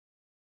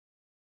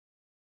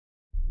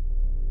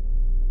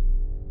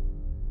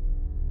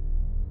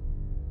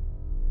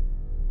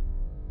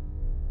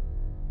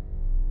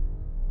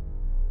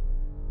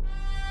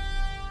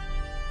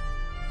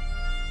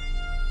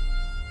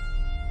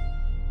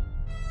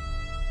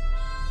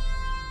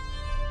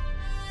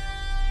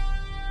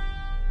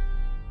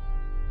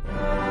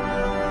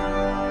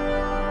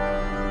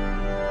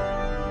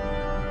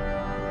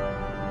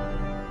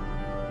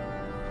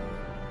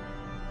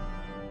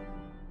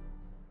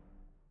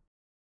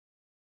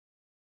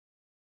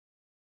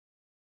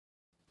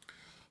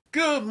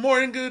Good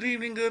morning, good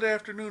evening, good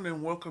afternoon,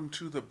 and welcome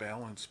to the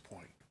Balance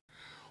Point.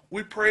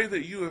 We pray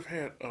that you have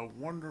had a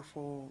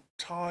wonderful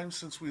time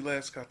since we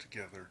last got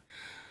together.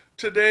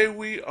 Today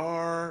we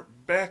are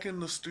back in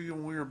the studio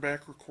and we are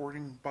back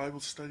recording Bible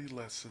study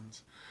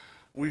lessons.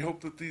 We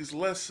hope that these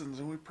lessons,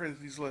 and we pray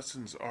that these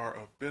lessons are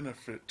of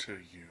benefit to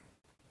you.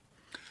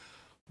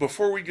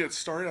 Before we get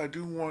started, I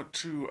do want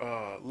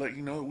to let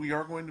you know that we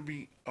are going to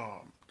be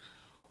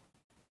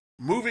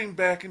moving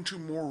back into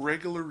more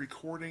regular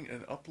recording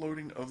and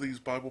uploading of these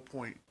Bible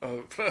Point,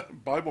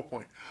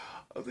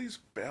 of these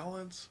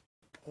Balance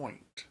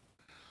Point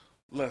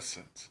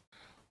lessons.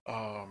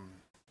 Um,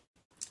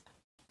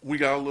 we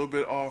got a little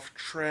bit off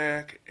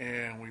track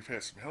and we've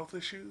had some health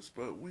issues,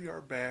 but we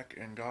are back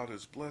and God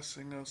is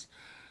blessing us.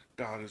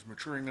 God is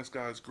maturing us.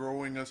 God is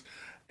growing us.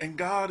 And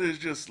God is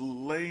just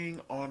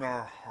laying on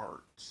our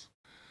hearts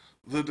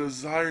the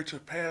desire to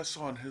pass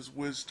on His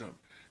wisdom,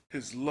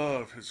 His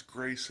love, His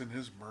grace, and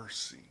His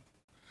mercy.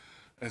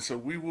 And so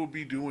we will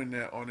be doing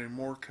that on a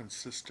more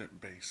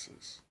consistent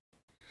basis.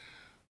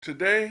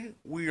 Today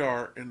we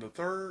are in the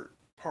third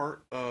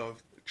part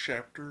of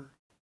chapter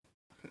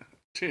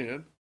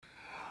 10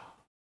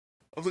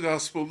 of the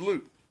Gospel of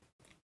Luke.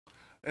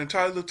 And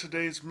title of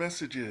today's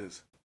message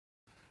is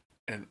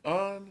An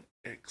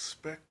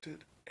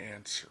Unexpected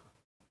Answer.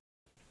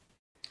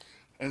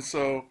 And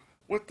so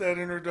with that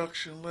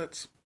introduction,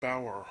 let's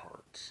bow our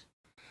hearts.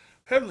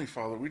 Heavenly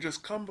Father, we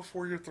just come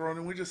before your throne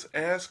and we just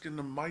ask in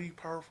the mighty,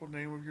 powerful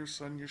name of your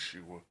Son,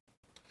 Yeshua,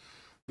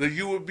 that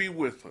you would be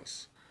with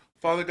us.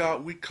 Father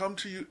God, we come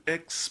to you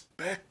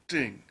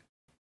expecting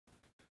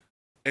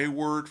a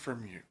word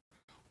from you.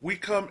 We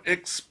come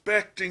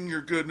expecting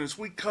your goodness.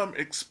 We come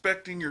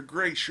expecting your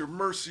grace, your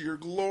mercy, your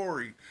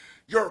glory,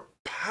 your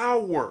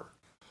power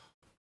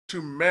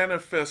to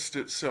manifest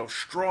itself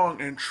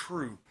strong and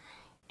true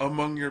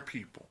among your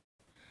people.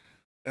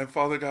 And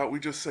Father God, we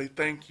just say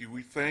thank you.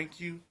 We thank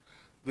you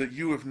that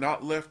you have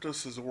not left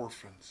us as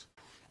orphans,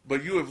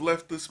 but you have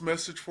left this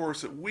message for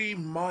us that we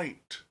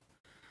might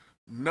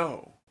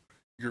know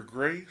your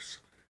grace,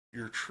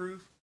 your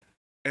truth,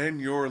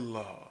 and your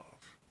love.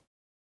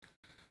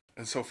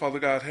 And so, Father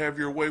God, have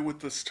your way with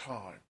this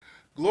time.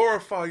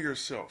 Glorify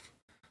yourself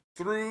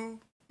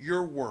through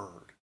your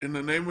word. In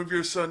the name of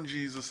your Son,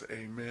 Jesus,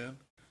 amen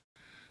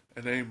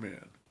and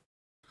amen.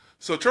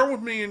 So turn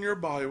with me in your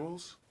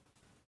Bibles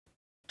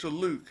to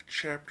Luke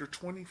chapter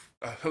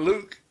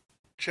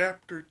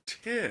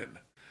 10.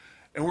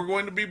 And we're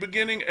going to be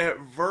beginning at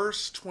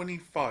verse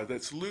 25.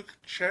 That's Luke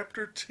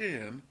chapter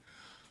 10,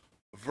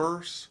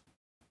 verse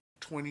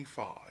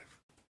 25.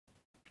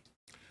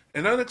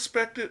 An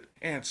unexpected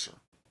answer.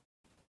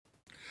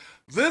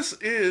 This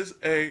is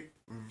a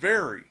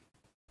very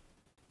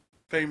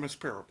famous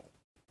parable.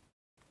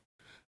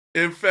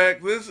 In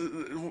fact, this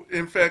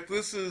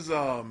is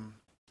a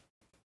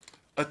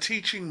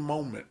teaching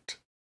moment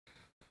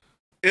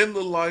in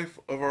the life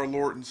of our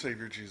Lord and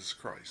Savior Jesus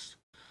Christ.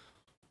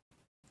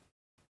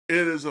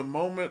 It is a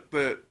moment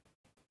that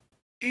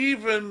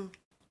even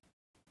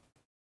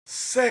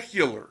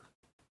secular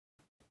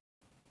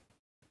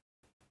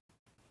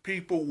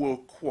people will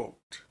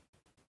quote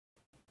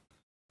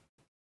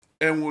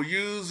and will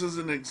use as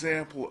an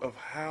example of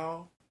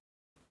how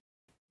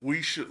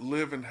we should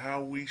live and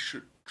how we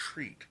should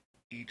treat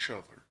each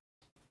other.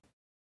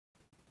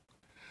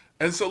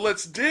 And so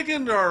let's dig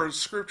into our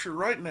scripture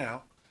right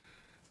now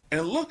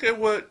and look at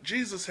what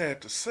Jesus had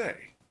to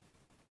say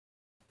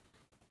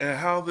and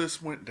how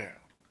this went down.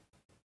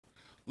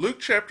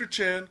 Luke chapter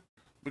 10,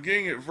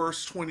 beginning at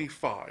verse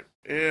 25.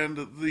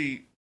 And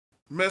the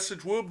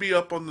message will be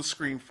up on the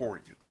screen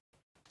for you.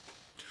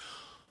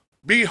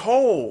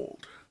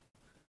 Behold,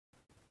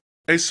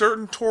 a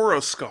certain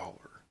Torah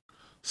scholar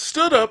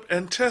stood up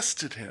and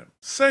tested him,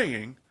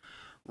 saying,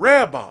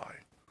 Rabbi,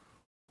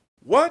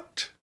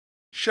 what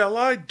shall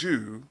I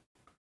do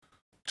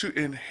to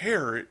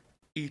inherit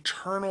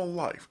eternal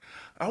life?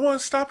 I want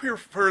to stop here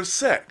for a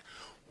sec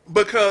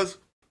because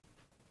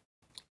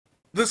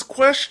this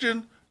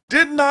question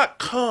did not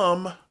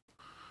come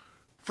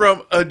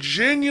from a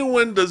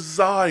genuine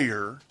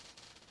desire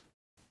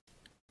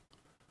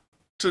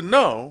to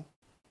know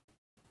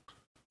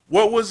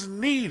what was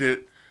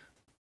needed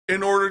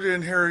in order to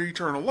inherit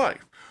eternal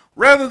life.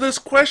 Rather, this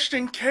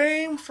question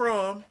came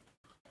from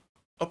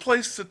a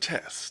place to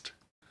test.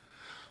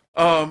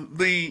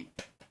 The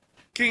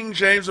King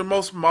James and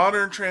most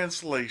modern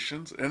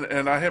translations,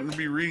 and I happen to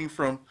be reading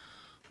from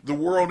the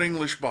World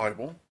English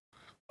Bible,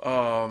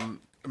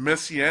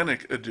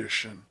 Messianic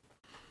edition,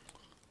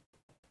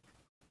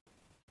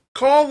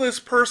 call this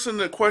person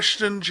that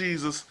questioned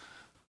Jesus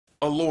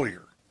a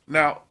lawyer.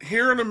 Now,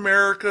 here in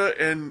America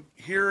and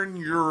here in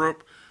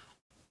Europe,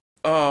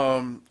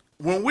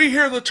 when we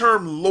hear the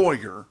term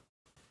lawyer,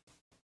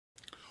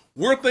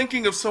 we're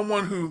thinking of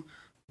someone who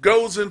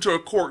goes into a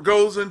court,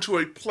 goes into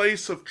a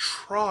place of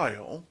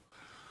trial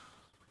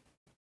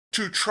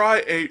to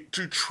try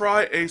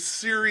a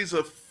series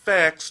of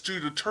facts to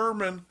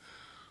determine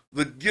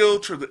the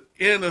guilt or the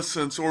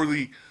innocence or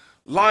the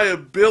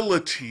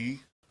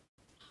liability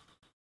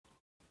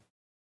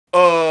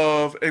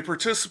of a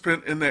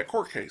participant in that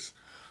court case.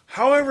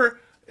 However,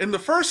 in the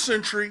first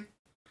century,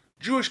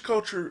 Jewish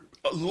culture,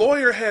 a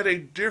lawyer had a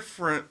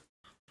different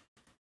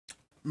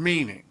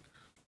meaning.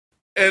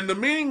 And the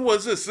meaning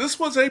was this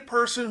was a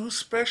person who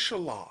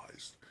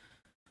specialized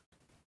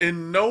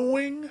in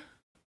knowing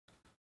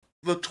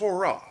the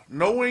Torah,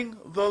 knowing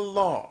the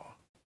law,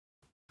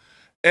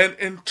 and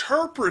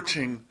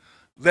interpreting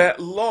that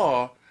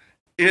law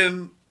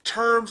in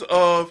terms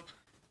of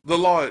the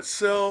law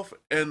itself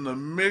and the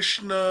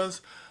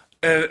Mishnahs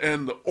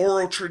and the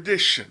oral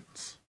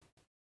traditions.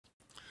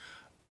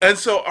 And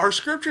so our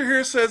scripture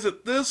here says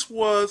that this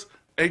was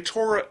a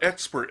Torah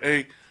expert,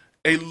 a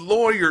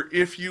lawyer,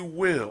 if you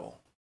will.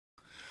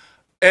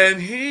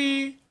 And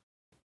he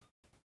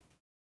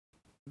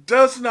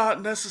does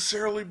not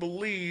necessarily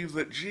believe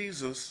that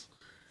Jesus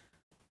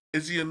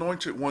is the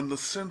anointed one, the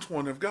sent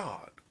one of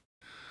God.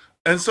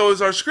 And so,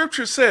 as our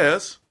scripture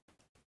says,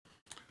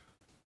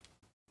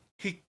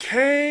 he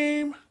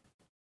came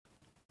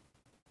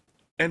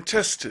and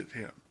tested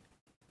him.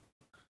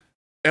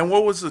 And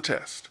what was the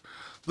test?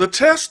 The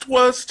test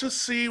was to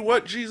see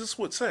what Jesus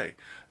would say.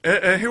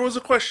 And here was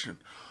a question: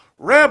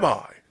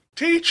 Rabbi,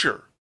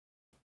 teacher,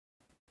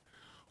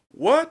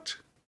 what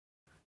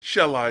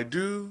shall I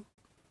do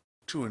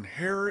to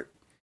inherit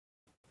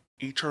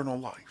eternal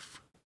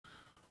life?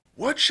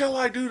 What shall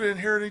I do to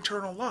inherit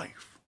eternal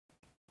life?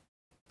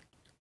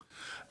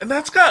 And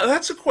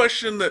that's a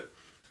question that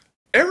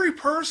every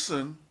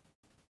person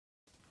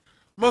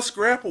must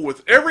grapple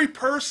with. Every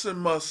person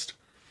must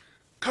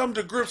come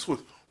to grips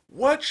with.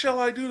 What shall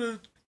I do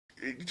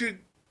to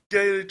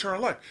get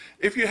eternal life?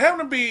 If you happen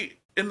to be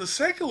in the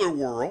secular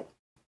world,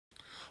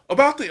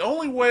 about the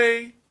only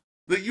way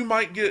that you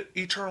might get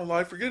eternal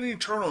life or get an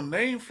eternal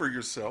name for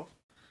yourself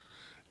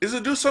is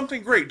to do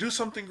something great, do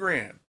something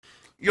grand.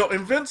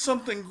 Invent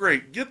something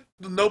great, get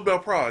the Nobel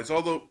Prize.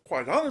 Although,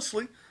 quite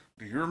honestly,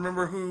 do you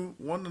remember who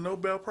won the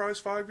Nobel Prize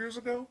 5 years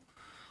ago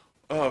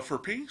for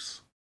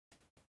peace?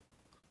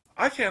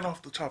 I can't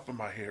off the top of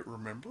my head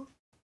remember.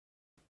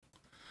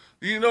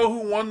 Do you know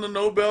who won the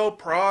Nobel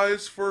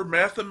Prize for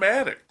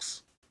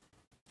mathematics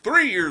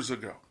 3 years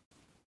ago?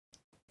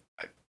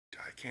 I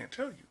can't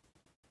tell you.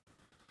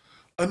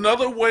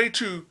 Another way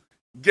to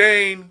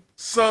gain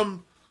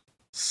some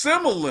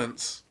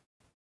semblance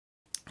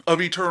of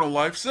eternal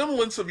life,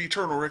 semblance of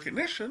eternal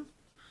recognition,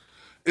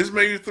 is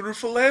maybe through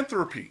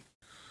philanthropy.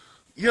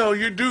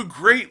 You do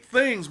great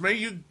things. Maybe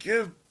you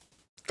give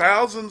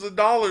thousands of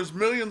dollars,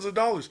 millions of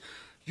dollars.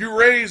 You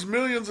raise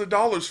millions of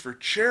dollars for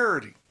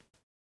charity.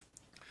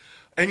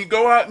 And you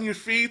go out and you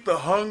feed the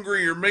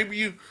hungry, or maybe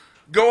you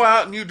go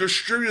out and you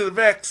distribute a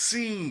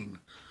vaccine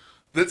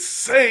that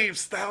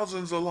saves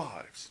thousands of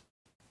lives.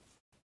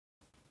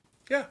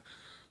 Yeah.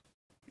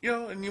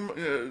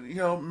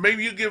 And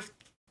maybe you give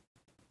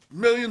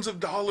millions of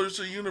dollars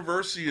to a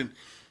university and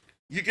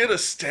you get a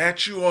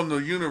statue on the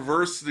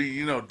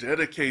university,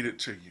 dedicated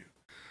to you.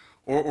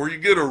 Or you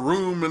get a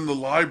room in the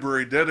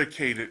library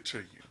dedicated to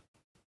you.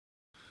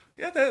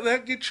 Yeah,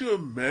 that gets you a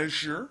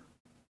measure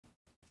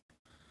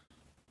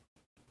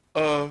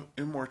of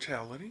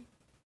immortality.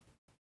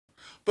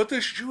 But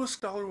this Jewish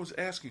scholar was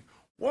asking,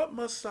 what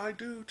must I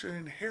do to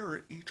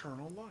inherit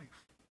eternal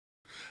life?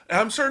 And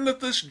I'm certain that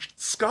this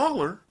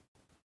scholar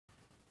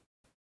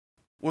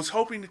was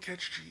hoping to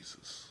catch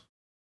Jesus.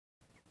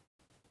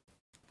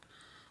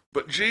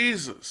 But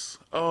Jesus,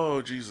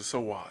 oh, Jesus, so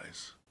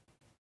wise.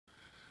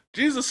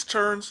 Jesus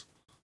turns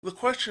the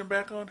question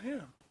back on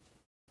him.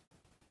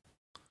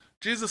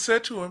 Jesus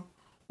said to him,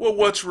 well,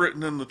 what's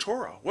written in the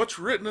Torah? What's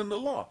written in the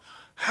law?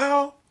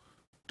 How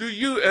do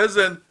you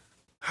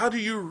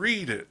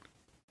read it?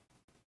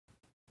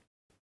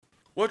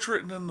 What's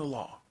written in the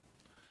law?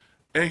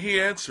 And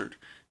he answered,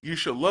 you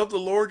shall love the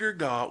Lord your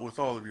God with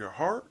all of your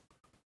heart,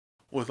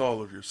 with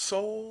all of your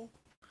soul,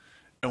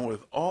 and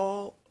with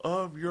all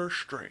of your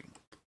strength,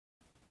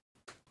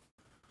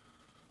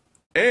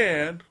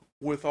 and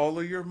with all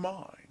of your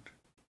mind,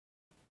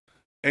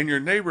 and your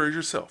neighbor as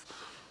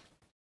yourself.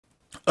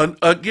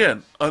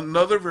 Again,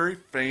 another very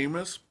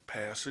famous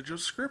passage of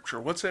Scripture.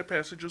 What's that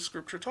passage of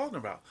Scripture talking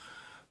about?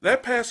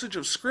 That passage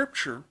of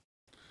Scripture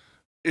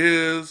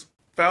is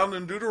found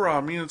in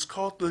Deuteronomy, and it's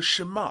called the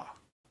Shema.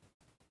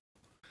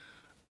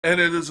 And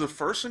it is the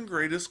first and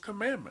greatest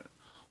commandment.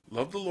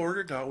 Love the Lord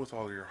your God with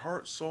all your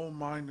heart, soul,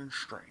 mind, and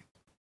strength.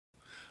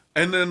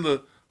 And then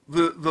the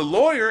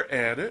lawyer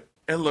added,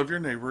 and love your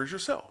neighbor as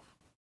yourself.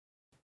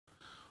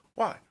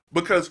 Why?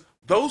 Because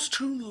those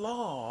two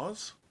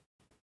laws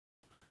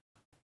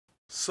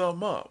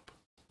sum up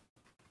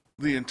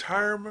the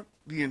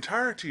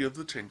entirety of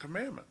the 10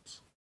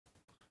 Commandments,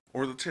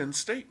 or the 10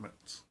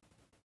 statements.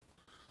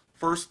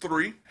 First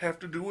 3 have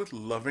to do with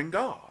loving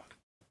God,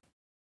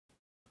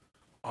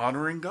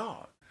 honoring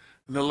God.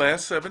 And the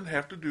last 7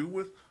 have to do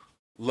with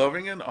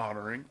loving and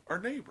honoring our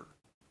neighbor.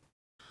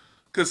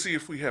 Because see,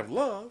 if we have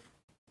love,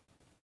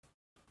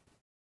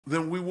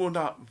 then we will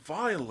not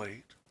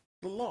violate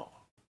the law.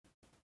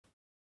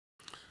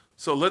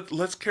 So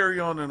let's carry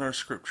on in our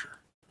scripture.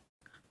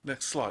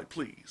 Next slide,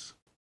 please.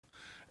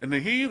 And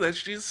then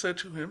that's Jesus, said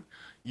to him,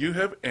 "You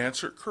have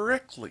answered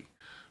correctly.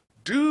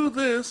 Do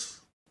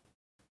this,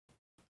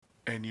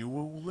 and you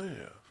will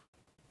live."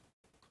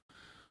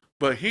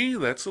 But he,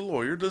 that's the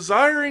lawyer,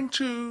 desiring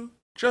to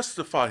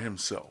justify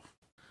himself,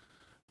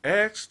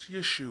 asked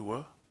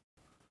Yeshua,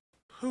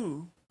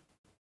 "Who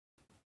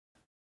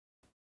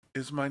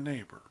is my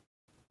neighbor?"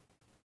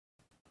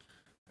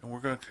 And we're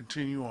going to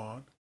continue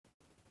on.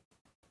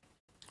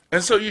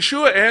 And so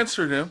Yeshua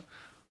answered him,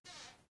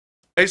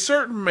 "A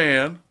certain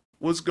man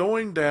was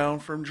going down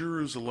from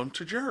Jerusalem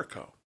to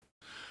Jericho,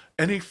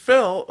 and he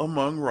fell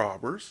among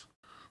robbers,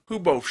 who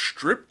both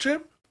stripped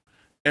him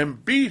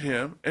and beat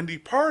him and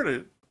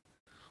departed,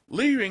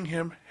 leaving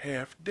him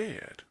half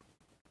dead.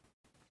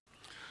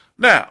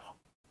 Now,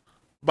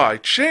 by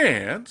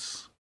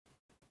chance,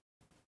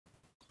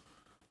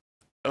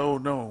 oh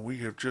no, we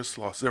have just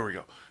lost, there we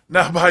go.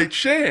 Now, by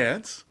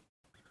chance,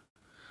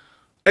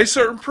 a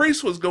certain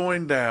priest was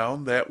going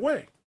down that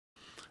way,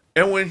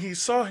 and when he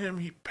saw him,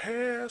 he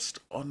passed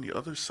on the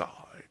other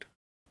side."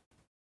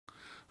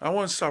 I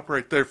want to stop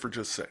right there for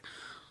just a sec.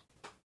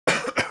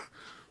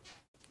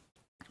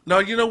 Now,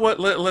 you know what?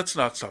 Let's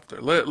not stop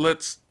there.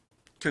 Let's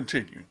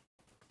continue.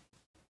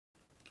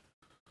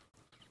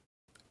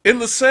 In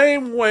the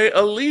same way,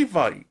 a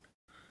Levite,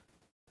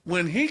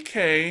 when he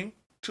came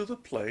to the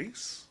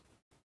place,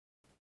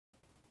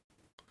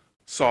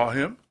 saw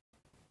him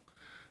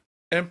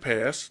and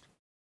passed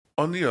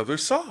on the other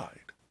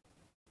side.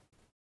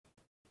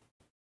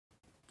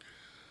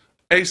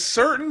 A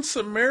certain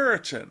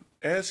Samaritan,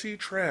 as he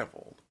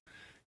traveled,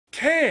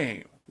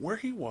 came where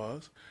he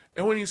was,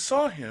 and when he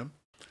saw him,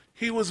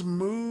 he was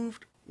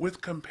moved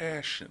with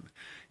compassion.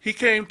 He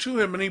came to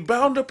him, and he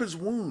bound up his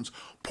wounds,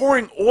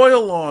 pouring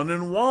oil on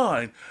and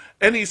wine,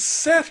 and he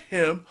set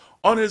him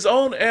on his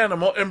own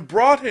animal and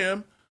brought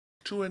him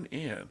to an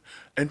inn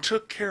and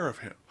took care of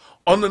him.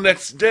 On the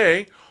next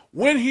day,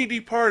 when he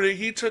departed,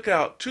 he took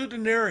out 2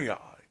 denarii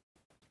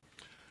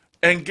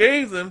and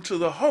gave them to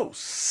the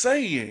host,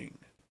 saying,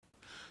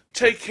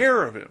 "Take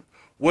care of him.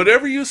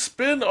 Whatever you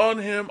spend on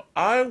him,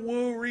 I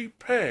will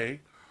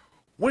repay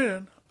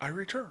when I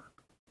return."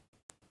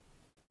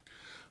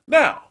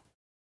 Now,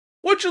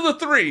 which of the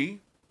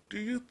 3 do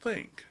you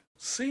think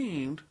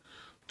seemed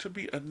to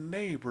be a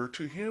neighbor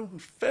to him who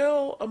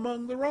fell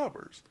among the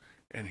robbers?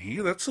 And he,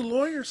 that's the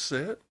lawyer,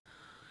 said,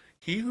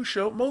 "He who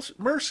showed most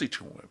mercy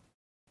to him."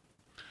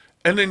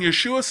 And then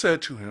Yeshua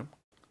said to him,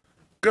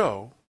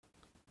 "Go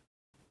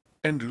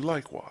and do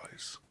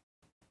likewise."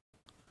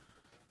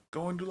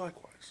 Go and do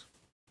likewise.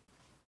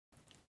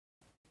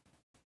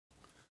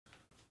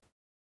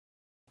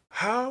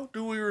 How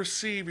do we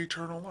receive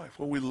eternal life?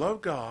 Well, we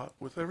love God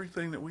with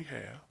everything that we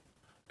have,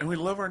 and we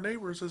love our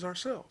neighbors as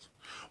ourselves.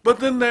 But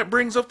then that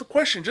brings up the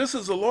question, just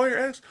as the lawyer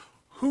asked,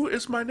 who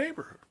is my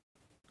neighbor?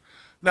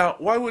 Now,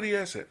 why would he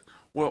ask that?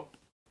 Well,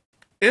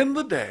 in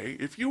the day,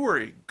 if you were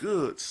a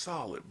good,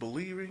 solid,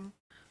 believing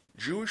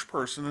Jewish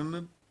person in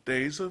the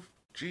days of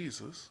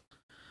Jesus,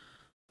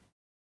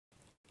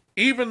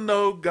 even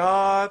though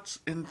God's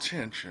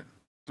intention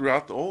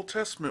throughout the Old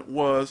Testament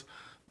was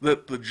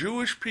that the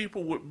Jewish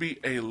people would be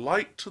a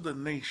light to the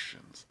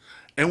nations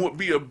and would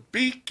be a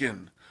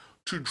beacon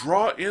to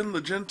draw in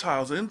the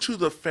Gentiles into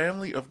the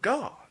family of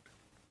God,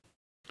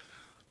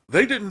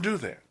 they didn't do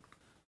that.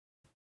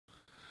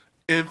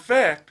 In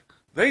fact,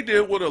 they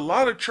did what a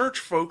lot of church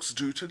folks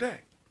do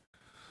today.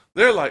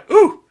 They're like,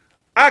 "Ooh,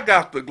 I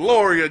got the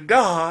glory of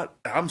God,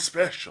 I'm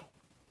special.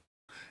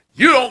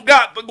 You don't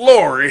got the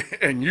glory,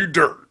 and you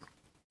dirt."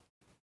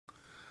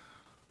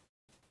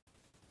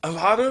 A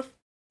lot of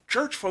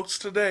church folks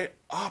today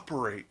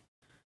operate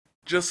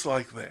just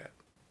like that.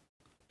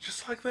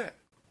 Just like that.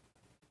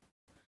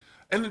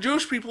 And the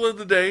Jewish people of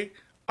the day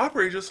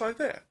operate just like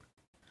that.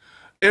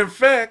 In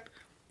fact,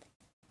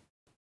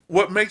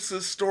 what makes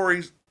this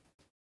story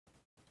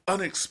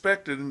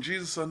unexpected and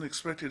Jesus'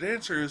 unexpected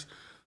answer is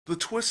the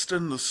twist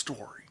in the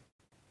story.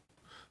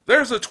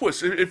 There's a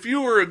twist. If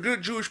you were a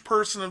good Jewish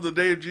person of the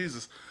day of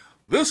Jesus,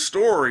 this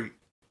story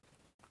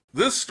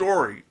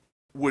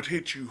would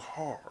hit you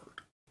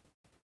hard.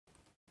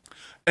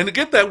 And to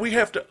get that, we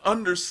have to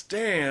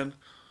understand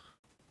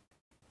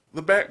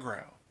the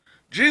background.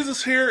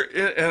 Jesus here,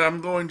 and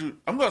I'm going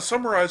to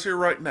summarize here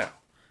right now.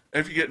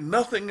 And if you get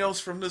nothing else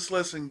from this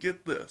lesson,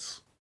 get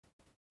this.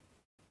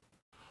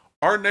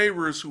 Our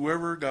neighbor is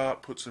whoever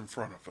God puts in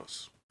front of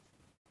us,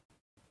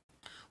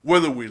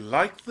 whether we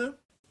like them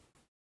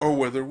or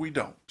whether we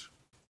don't.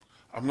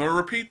 I'm going to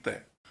repeat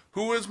that.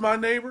 Who is my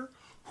neighbor?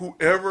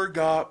 Whoever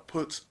God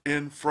puts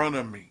in front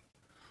of me,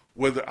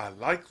 whether I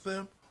like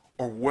them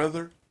or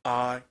whether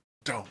I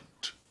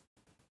don't.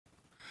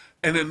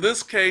 And in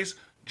this case,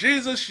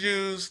 Jesus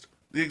used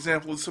the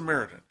example of the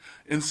Samaritan.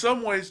 In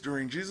some ways,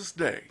 during Jesus'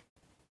 day,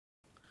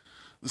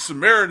 the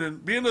Samaritan,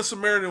 being a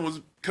Samaritan,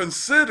 was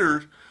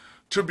considered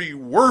to be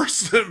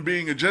worse than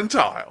being a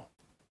Gentile.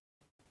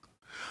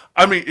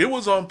 I mean, it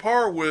was on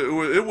par with,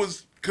 it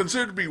was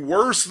considered to be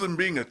worse than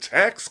being a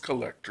tax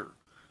collector.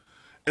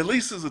 At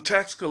least as a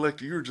tax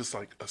collector, you're just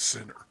like a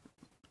sinner.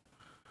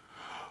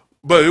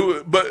 but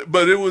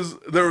it was,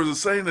 there was a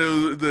saying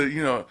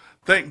that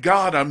thank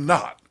God I'm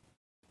not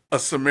a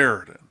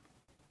Samaritan.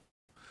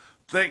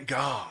 Thank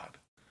God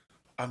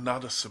I'm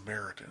not a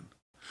Samaritan.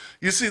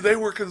 You see, they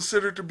were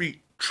considered to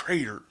be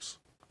traitors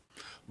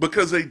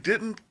because they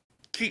didn't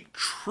keep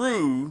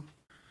true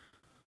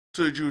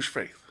to the Jewish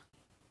faith.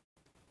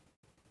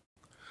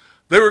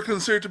 They were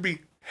considered to be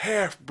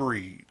half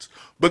breeds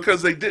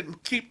because they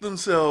didn't keep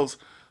themselves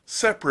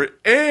separate,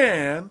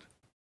 and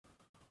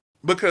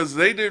because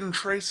they didn't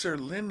trace their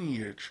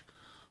lineage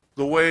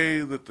the way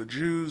that the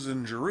Jews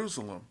in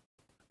Jerusalem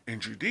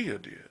and Judea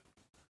did.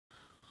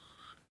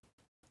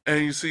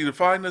 And you see, to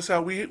find this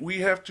out, we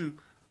have to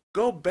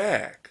go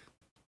back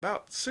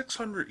about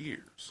 600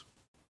 years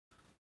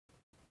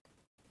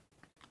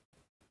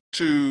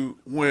to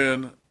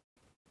when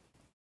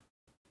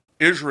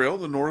Israel,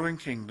 the northern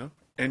kingdom,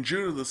 and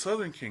Judah, the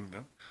southern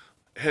kingdom,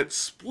 had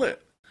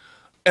split.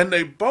 And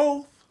they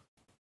both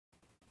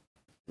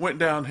went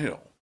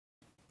downhill.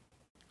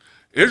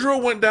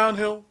 Israel went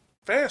downhill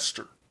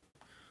faster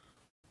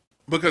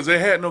because they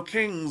had no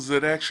kings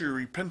that actually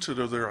repented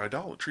of their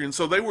idolatry. And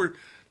so they were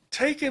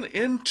taken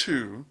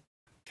into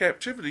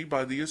captivity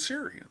by the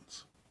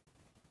Assyrians.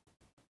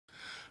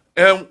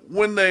 And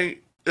when the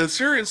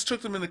Assyrians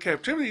took them into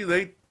captivity,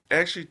 they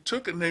actually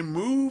took and they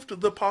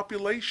moved the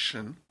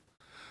population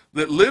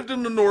that lived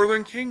in the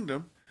northern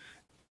kingdom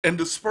and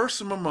dispersed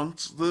them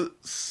amongst the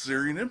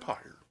Syrian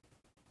Empire.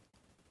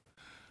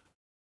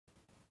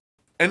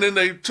 And then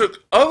they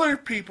took other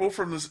people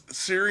from the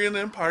Syrian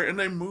Empire and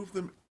they moved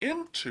them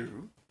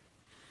into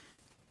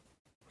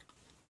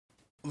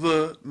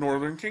the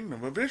northern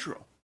kingdom of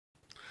Israel.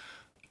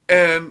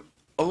 And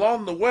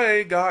along the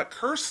way, God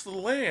cursed the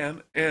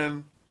land,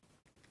 and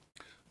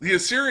the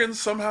Assyrians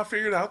somehow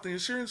figured out,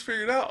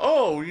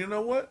 oh, you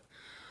know what?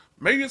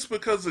 Maybe it's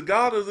because the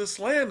God of this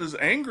land is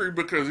angry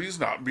because he's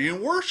not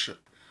being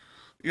worshipped.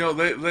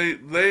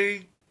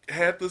 They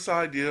had this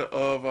idea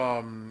of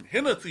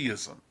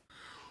henotheism,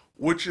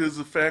 which is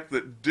the fact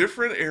that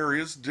different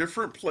areas,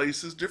 different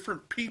places,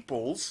 different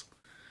peoples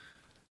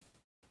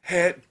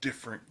had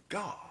different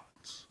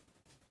gods.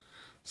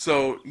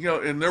 So,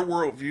 in their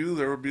worldview,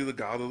 there would be the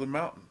God of the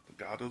mountain,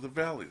 the God of the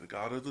valley, the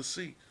God of the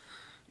sea,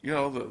 the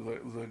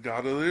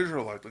God of the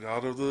Israelite, the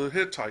God of the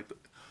Hittite.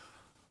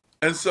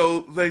 And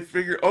so they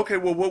figure, okay,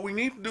 well, what we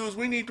need to do is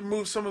we need to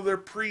move some of their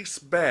priests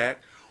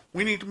back.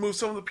 We need to move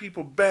some of the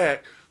people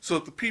back so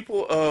that the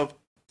people of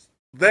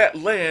that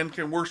land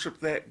can worship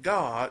that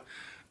God,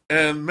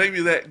 and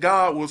maybe that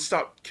God will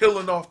stop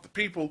killing off the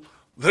people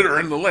that are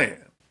in the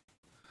land.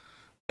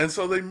 And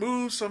so they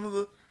moved some of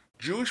the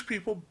Jewish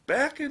people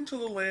back into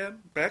the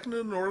land, back into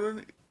the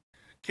northern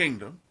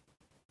kingdom.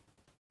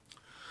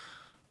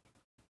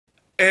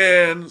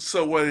 And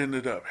so what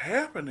ended up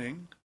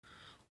happening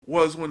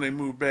was when they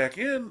moved back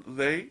in,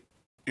 they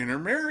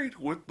intermarried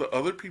with the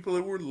other people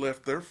that were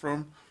left there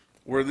from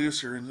where the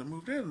Assyrians had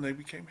moved in, and they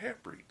became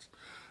half-breeds.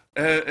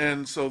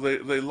 And so they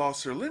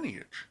lost their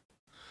lineage.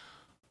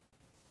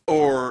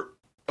 Or,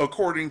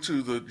 according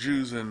to the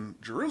Jews in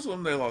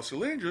Jerusalem, they lost their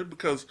lineage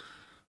because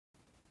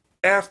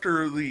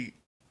after the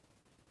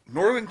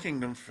northern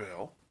kingdom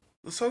fell,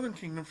 the southern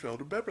kingdom fell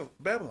to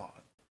Babylon.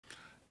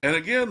 And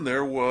again,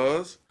 there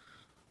was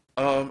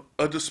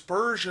a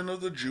dispersion of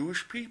the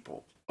Jewish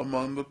people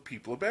among the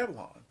people of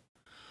Babylon.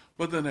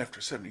 But then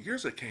after 70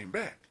 years, they came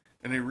back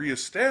and they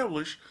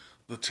reestablished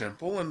the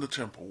temple and the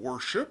temple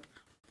worship.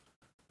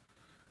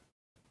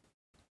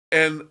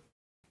 And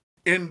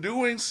in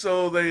doing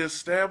so, they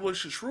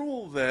established this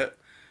rule that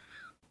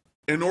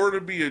in order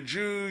to be a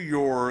Jew,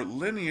 your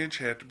lineage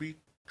had to be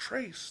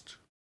traced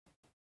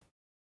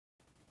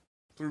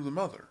through the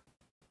mother.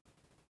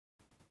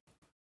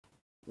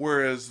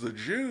 Whereas the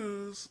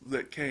Jews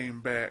that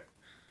came back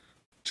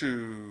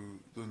to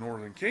the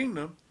northern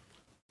kingdom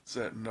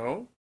said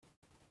no.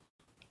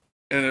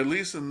 And at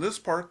least in this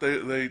part,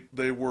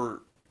 they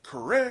were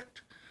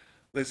correct.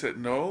 They said,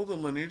 no, the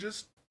lineage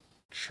is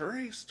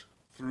traced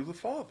through the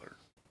father.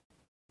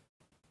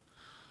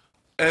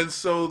 And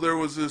so there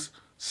was this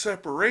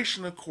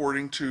separation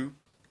according to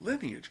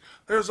lineage.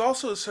 There's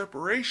also a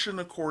separation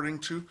according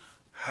to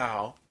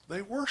how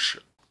they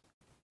worship.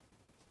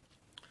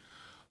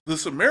 The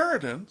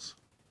Samaritans,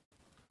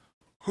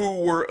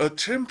 who were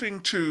attempting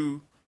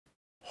to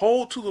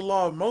hold to the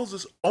law of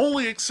Moses,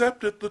 only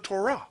accepted the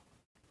Torah.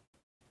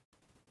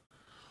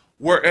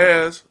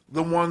 Whereas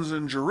the ones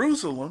in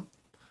Jerusalem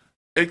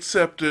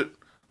accepted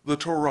the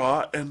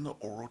Torah and the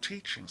oral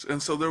teachings.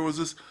 And so there was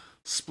this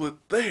split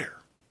there.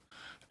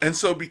 And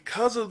so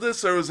because of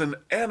this, there was an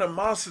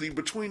animosity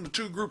between the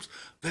two groups.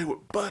 They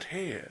would butt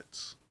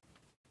heads.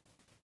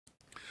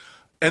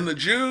 And the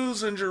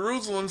Jews in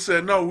Jerusalem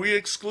said, no, we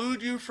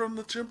exclude you from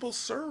the temple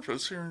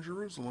service here in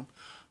Jerusalem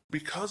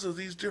because of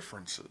these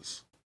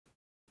differences.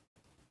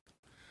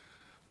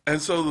 And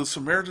so the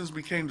Samaritans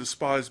became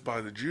despised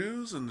by the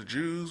Jews, and the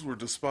Jews were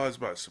despised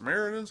by the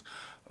Samaritans.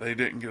 They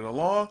didn't get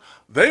along.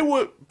 They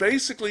would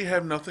basically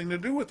have nothing to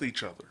do with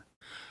each other.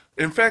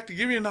 In fact, to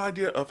give you an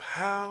idea of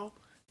how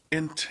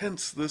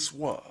intense this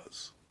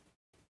was,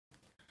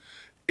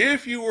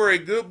 If you were a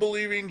good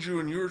believing Jew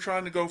and you were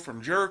trying to go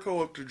from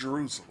Jericho up to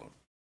Jerusalem,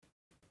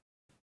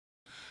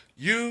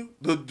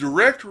 the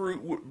direct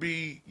route would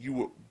be you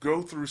would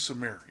go through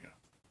Samaria.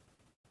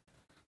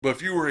 But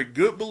if you were a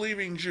good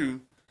believing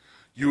Jew,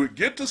 you would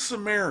get to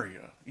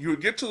Samaria, you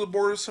would get to the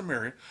border of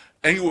Samaria,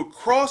 and you would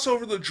cross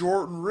over the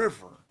Jordan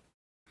River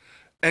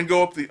and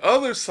go up the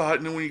other side.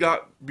 And then when you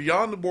got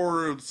beyond the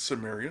border of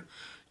Samaria,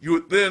 you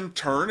would then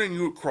turn and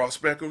you would cross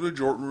back over the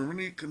Jordan River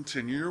and you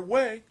continue your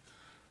way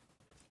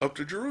up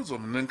to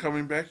Jerusalem. And then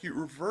coming back, you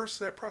reverse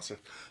that process.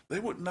 They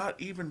would not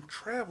even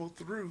travel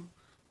through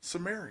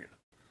Samaria.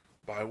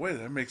 By the way,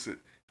 that makes it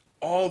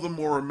all the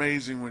more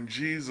amazing when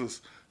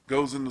Jesus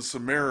goes into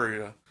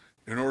Samaria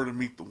in order to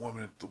meet the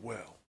woman at the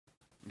well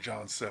in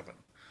John 7.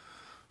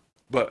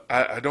 But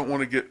I don't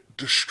want to get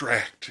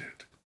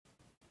distracted.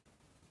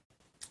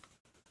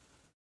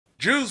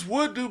 Jews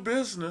would do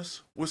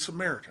business with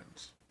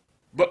Samaritans,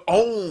 but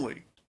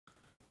only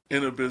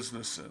in a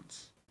business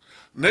sense.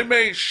 And they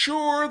made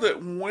sure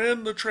that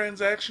when the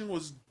transaction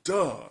was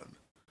done,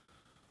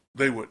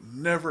 they would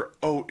never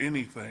owe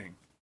anything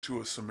to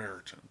a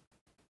Samaritan.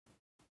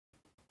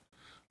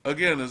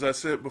 Again, as I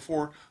said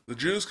before, the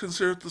Jews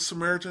considered the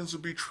Samaritans to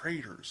be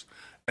traitors,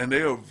 and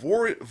they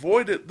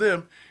avoided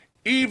them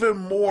even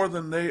more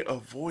than they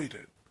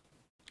avoided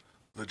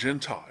the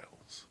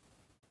Gentiles.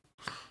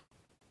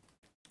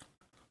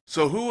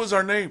 So who is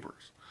our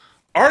neighbors?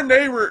 Our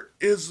neighbor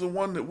is the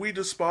one that we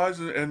despise,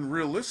 and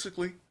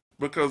realistically,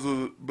 because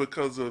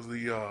of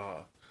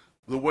the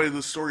way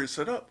the story is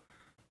set up,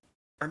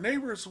 our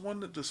neighbor is the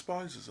one that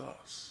despises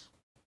us.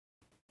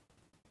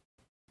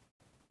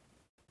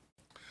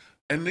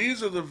 And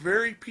these are the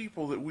very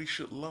people that we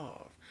should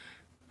love.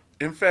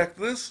 In fact,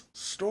 this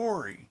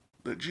story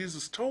that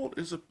Jesus told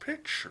is a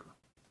picture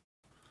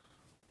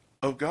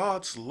of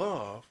God's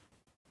love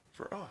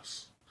for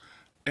us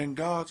and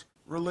God's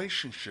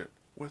relationship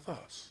with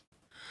us.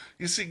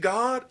 You see,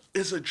 God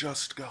is a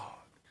just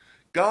God.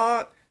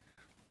 God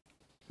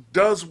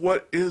does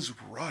what is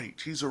right.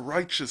 He's a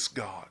righteous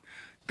God.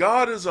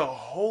 God is a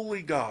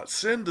holy God.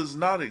 Sin does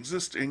not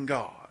exist in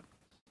God.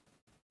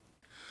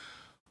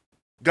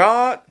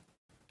 God,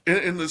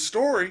 in the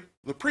story,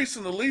 the priest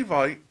and the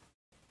Levite,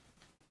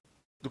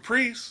 the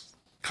priest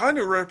kind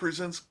of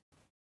represents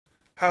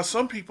how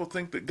some people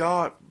think that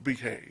God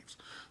behaves.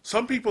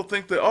 Some people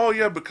think that, oh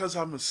yeah, because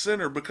I'm a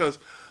sinner, because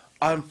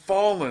I'm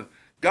fallen,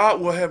 God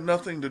will have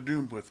nothing to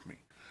do with me.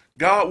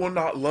 God will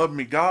not love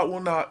me. God will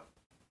not.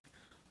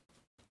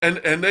 And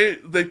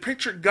they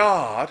picture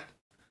God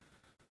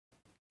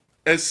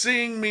as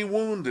seeing me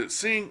wounded,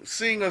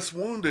 seeing us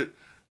wounded,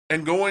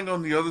 and going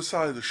on the other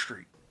side of the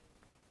street.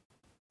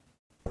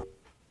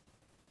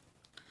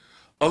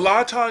 A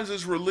lot of times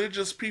as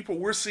religious people,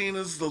 we're seen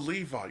as the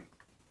Levite.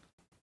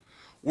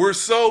 We're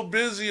so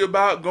busy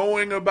about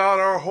going about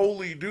our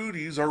holy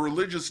duties, our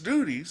religious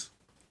duties,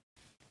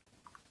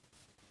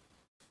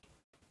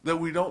 that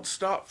we don't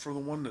stop for the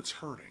one that's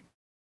hurting.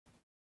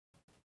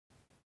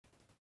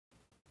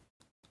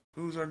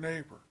 Who's our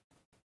neighbor?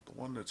 The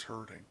one that's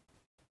hurting.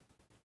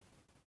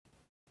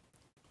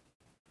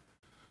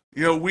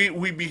 You know,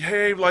 we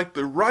behave like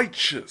the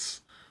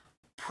righteous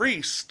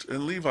priest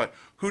and Levite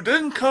who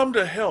didn't come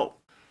to help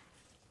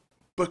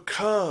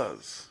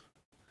because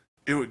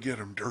it would get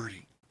them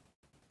dirty.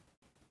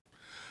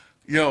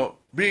 You know,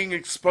 being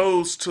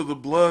exposed to the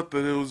blood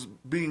that it was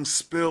being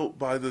spilled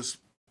by this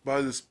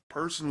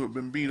person who had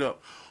been beat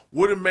up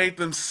would have made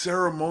them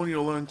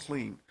ceremonial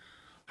unclean.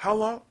 How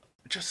long?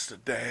 Just a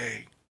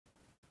day.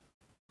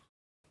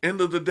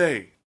 End of the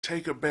day,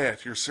 take a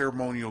bath, you're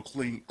ceremonial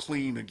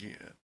clean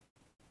again.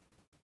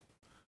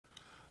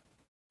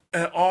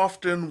 And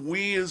often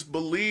we as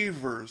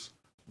believers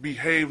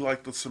behave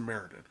like the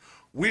Samaritan.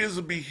 We as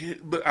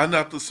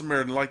not the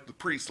Samaritan, like the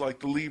priest, like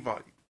the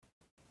Levite.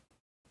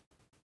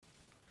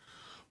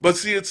 But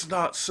see, it's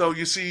not so.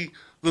 You see,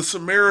 the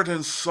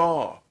Samaritan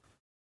saw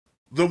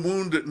the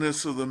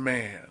woundedness of the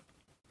man,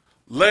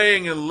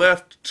 laying and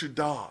left to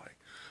die.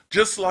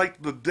 Just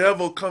like the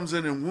devil comes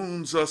in and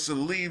wounds us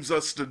and leaves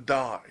us to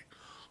die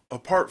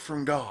apart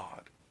from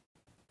God.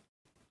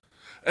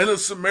 And the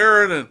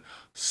Samaritan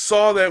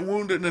saw that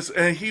woundedness,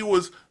 and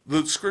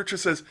the scripture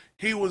says,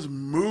 he was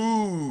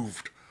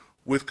moved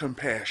with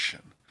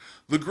compassion.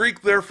 The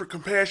Greek there for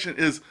compassion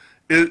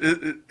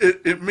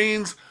it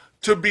means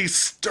to be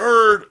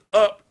stirred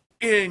up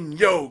in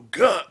your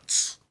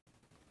guts.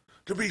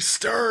 To be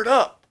stirred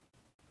up.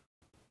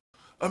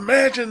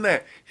 Imagine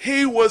that.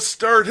 He was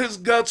stirred. His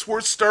guts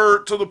were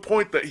stirred to the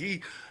point that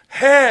he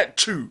had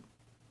to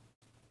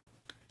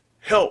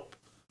help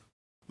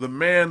the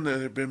man that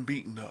had been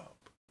beaten up.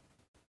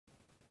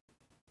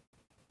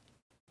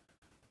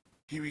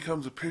 He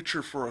becomes a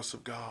picture for us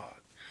of God.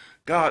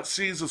 God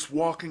sees us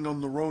walking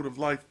on the road of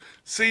life,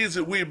 sees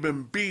that we have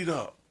been beat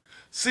up,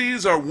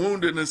 sees our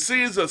woundedness,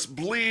 sees us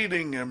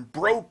bleeding and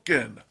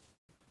broken.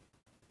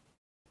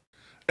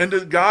 And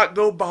did God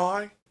go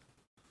by?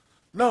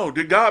 No.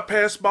 Did God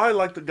pass by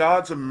like the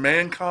gods of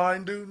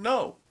mankind do?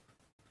 No.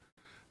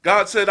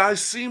 God said, I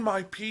see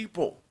my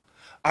people.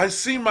 I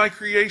see my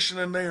creation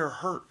and they are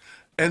hurt.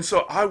 And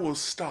so I will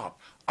stop.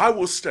 I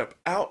will step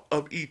out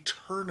of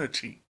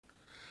eternity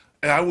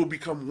and I will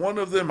become one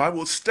of them. I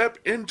will step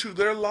into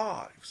their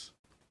lives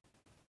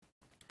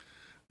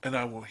and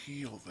I will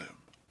heal them.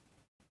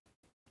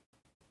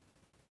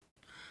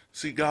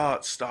 See,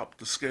 God stopped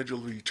the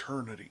schedule of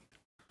eternity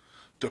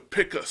to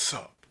pick us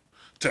up,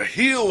 to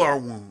heal our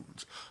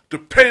wounds, to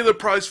pay the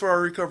price for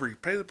our recovery.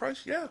 Pay the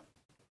price? Yeah.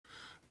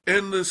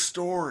 In this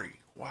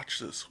story, watch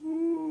this.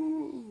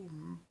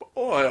 Ooh,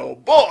 boy, oh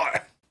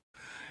boy.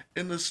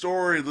 In the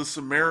story, the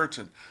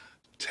Samaritan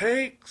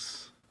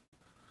takes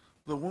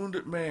the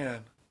wounded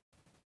man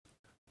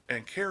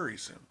and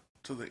carries him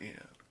to the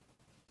inn.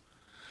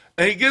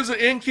 And he gives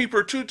the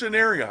innkeeper 2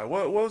 denarii.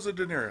 What was a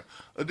denarii?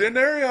 A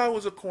denarii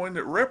was a coin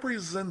that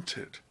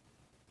represented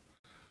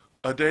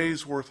a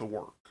day's worth of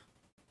work.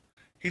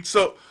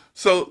 So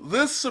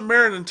this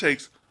Samaritan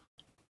takes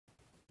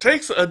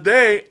a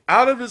day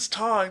out of his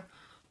time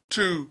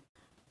to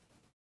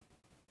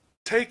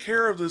take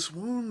care of this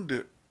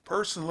wounded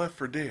person left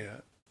for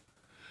dead.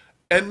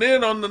 And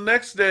then on the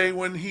next day,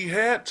 when he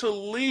had to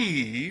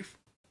leave,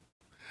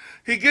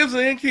 he gives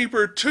the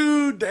innkeeper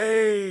 2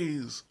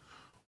 days'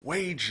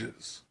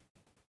 wages.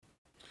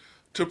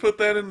 To put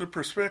that into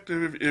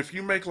perspective, if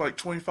you make like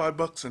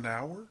 $25 an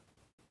hour,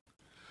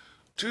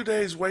 2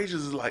 days'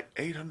 wages is like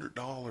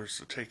 $800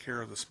 to take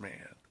care of this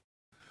man,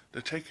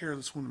 to take care of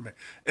this wounded man.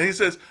 And he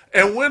says,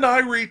 and when I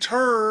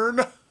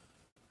return,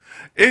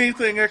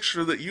 anything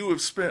extra that you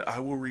have spent, I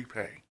will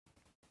repay.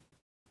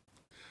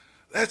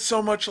 That's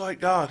so much like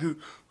God,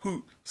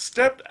 who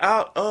stepped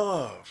out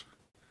of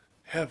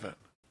heaven,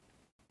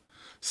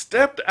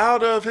 stepped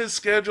out of his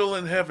schedule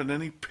in heaven,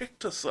 and he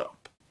picked us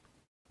up.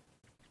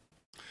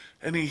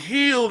 And he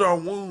healed our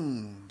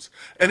wounds,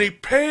 and he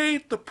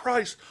paid the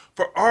price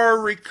for our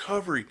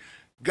recovery.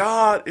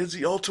 God is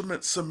the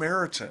ultimate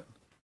Samaritan.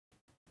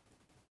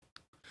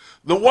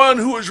 The one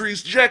who is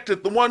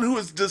rejected, the one who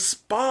is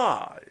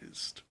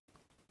despised,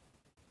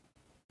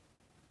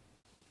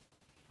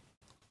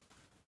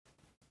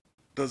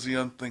 does the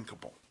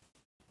unthinkable.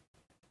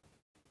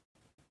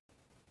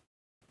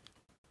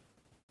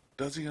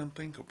 Does the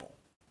unthinkable.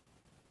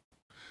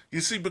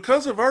 You see,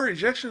 because of our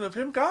rejection of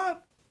him, God,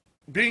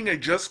 being a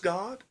just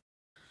God,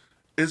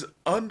 is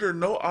under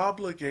no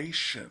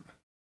obligation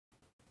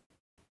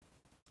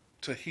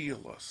to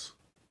heal us,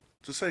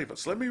 to save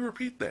us. Let me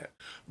repeat that.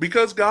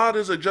 Because God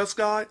is a just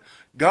God,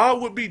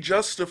 God would be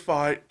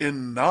justified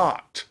in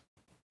not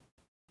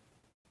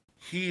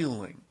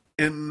healing,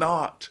 in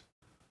not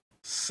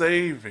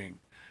saving,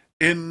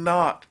 in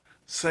not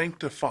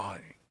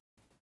sanctifying.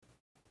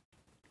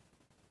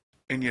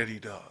 And yet he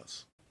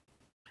does.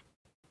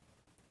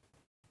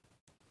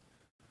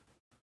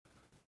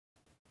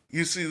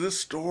 You see, this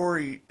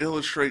story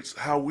illustrates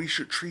how we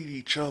should treat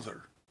each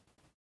other.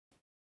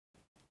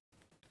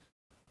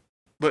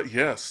 But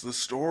yes, the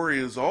story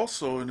is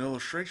also an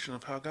illustration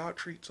of how God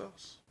treats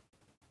us.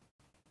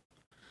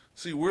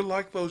 See, we're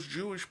like those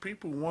Jewish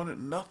people who wanted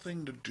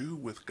nothing to do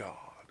with God.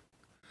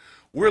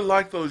 We're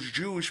like those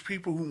Jewish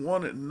people who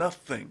wanted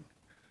nothing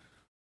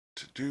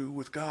to do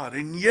with God.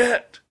 And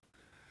yet,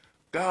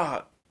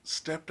 God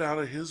stepped out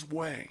of his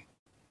way,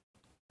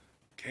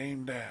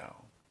 came down,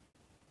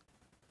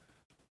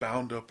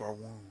 bound up our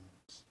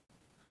wounds,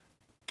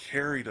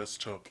 carried us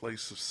to a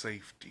place of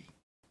safety.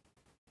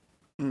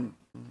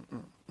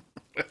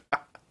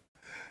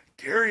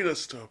 Carried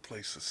us to a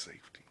place of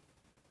safety.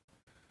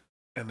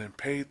 And then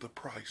paid the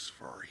price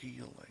for our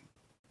healing.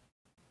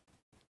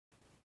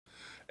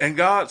 And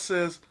God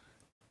says,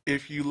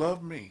 if you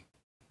love me,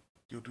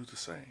 you'll do the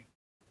same.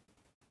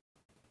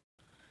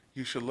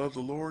 You shall love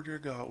the Lord your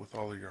God with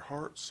all of your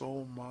heart,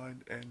 soul,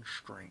 mind, and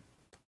strength.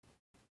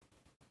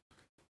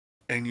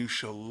 And you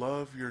shall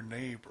love your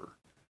neighbor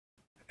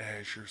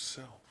as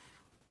yourself.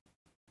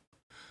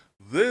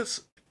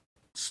 This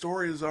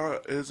story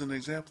is an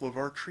example of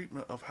our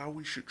treatment of how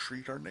we should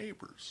treat our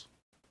neighbors.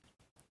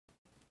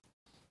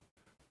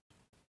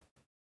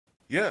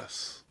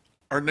 Yes,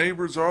 our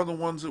neighbors are the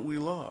ones that we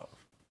love.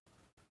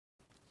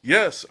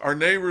 Yes, our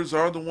neighbors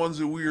are the ones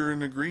that we are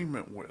in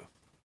agreement with.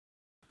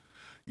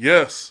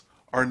 Yes,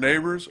 our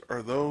neighbors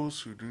are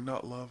those who do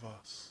not love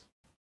us.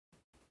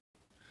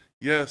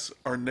 Yes,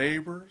 our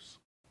neighbors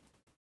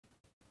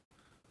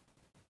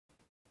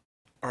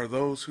are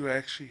those who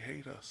actually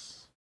hate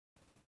us.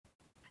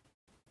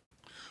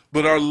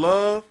 But our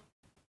love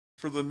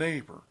for the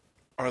neighbor,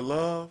 our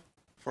love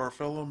for our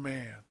fellow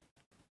man,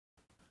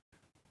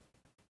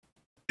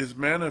 is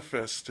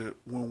manifested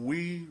when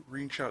we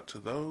reach out to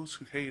those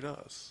who hate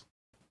us.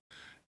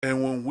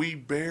 And when we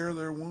bear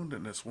their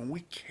woundedness, when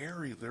we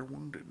carry their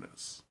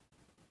woundedness.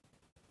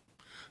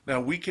 Now,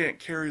 we can't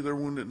carry their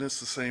woundedness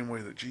the same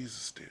way that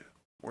Jesus did.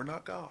 We're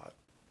not God.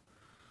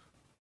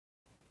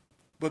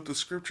 But the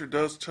scripture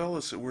does tell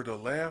us that we're to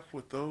laugh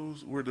with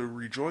those, we're to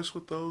rejoice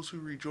with those who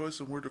rejoice,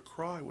 and we're to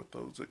cry with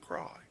those that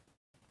cry.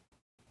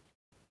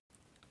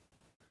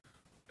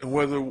 And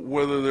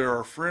whether they're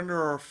our friend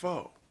or our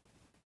foe,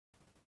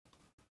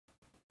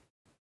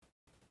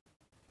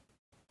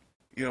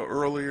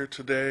 Earlier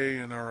today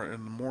in the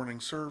morning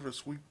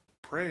service, we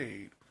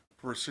prayed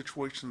for a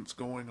situation that's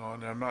going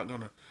on. And I'm not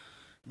going to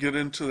get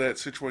into that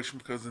situation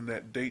because then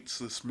that dates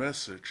this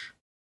message.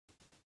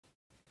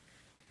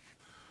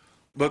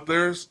 But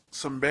there's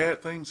some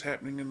bad things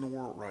happening in the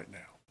world right now.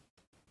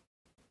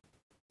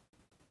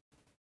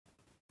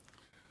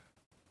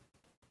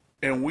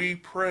 And we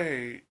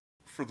pray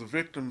for the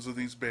victims of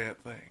these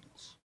bad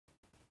things.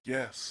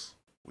 Yes,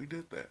 we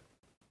did that.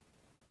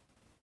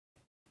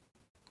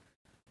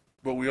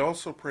 But we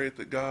also prayed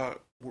that God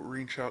would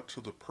reach out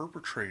to the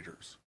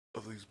perpetrators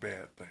of these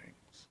bad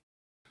things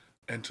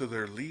and to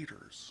their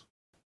leaders,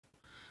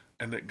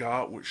 and that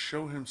God would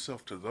show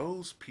himself to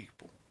those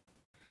people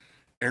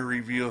and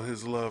reveal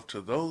his love to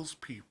those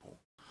people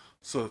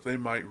so that they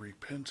might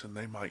repent and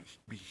they might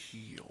be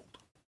healed.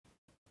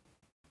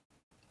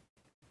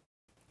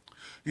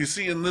 You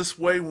see, in this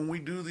way, when we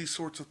do these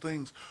sorts of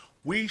things,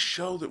 we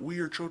show that we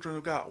are children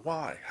of God.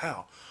 Why?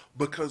 How?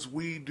 Because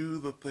we do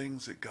the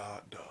things that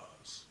God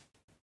does.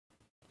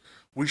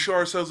 We show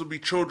ourselves to be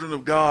children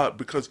of God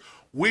because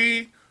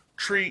we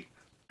treat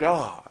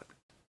God.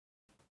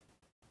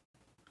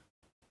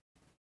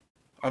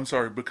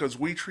 Because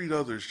we treat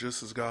others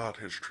just as God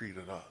has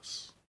treated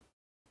us.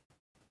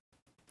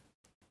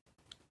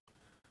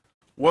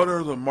 What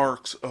are the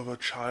marks of a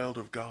child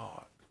of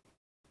God?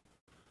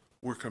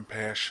 We're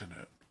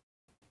compassionate.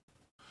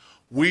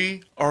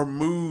 We are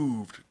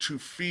moved to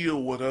feel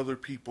what other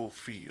people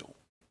feel.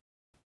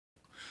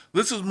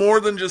 This is more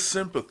than just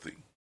sympathy.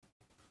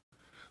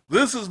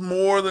 This is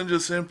more than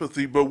just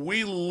empathy, but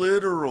we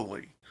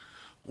literally,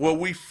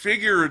 we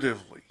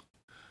figuratively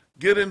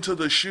get into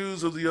the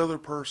shoes of the other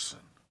person.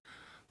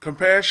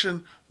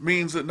 Compassion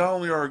means that not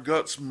only are our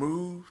guts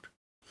moved,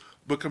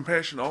 but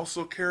compassion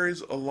also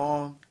carries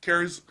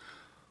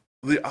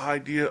the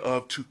idea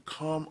of to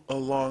come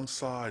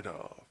alongside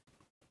of.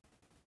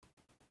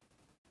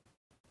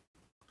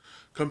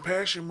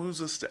 Compassion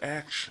moves us to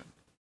action.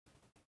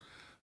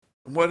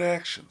 And what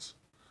actions?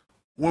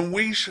 When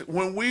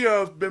we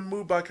have been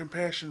moved by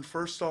compassion,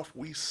 first off,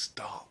 we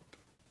stop.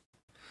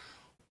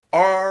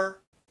 Our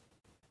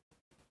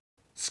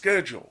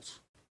schedules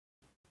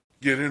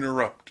get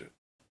interrupted.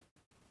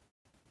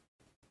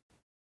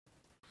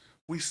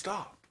 We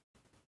stop.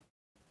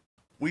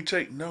 We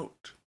take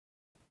note.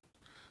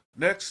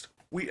 Next,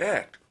 we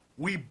act.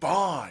 We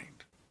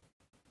bind.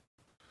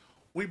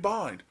 We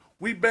bind.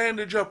 We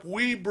bandage up.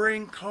 We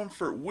bring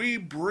comfort. We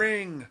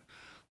bring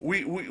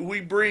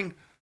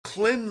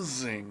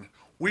cleansing.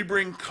 We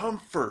bring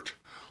comfort.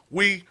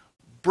 We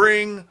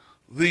bring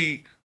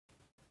the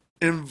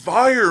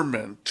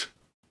environment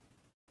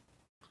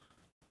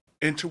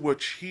into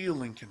which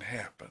healing can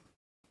happen.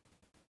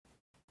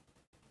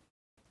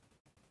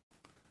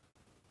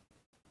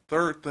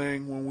 Third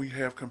thing, when we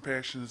have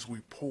compassion, is we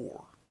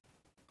pour.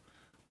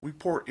 We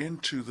pour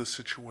into the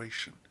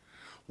situation.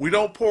 We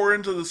don't pour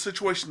into the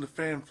situation to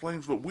fan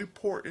flames, but we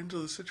pour into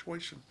the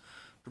situation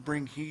to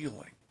bring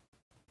healing.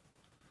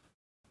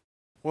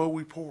 What do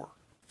we pour?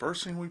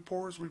 First thing we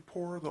pour is we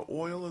pour the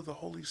oil of the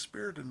Holy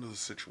Spirit into the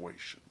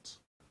situations.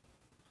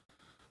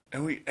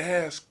 And we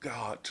ask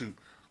God to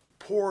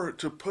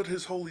put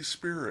his Holy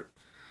Spirit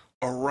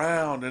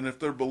around, and if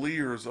they're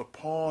believers,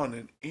 upon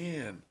and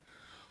in,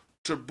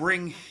 to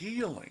bring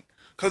healing.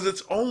 Because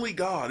it's only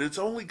God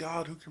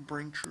who can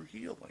bring true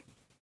healing.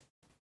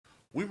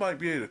 We might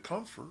be able to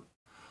comfort.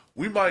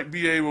 We might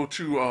be able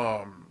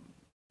to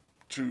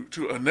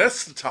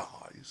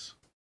anesthetize,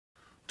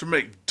 to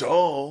make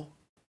dull,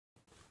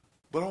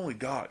 but only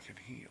God can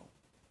heal.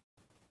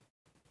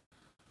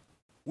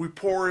 We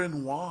pour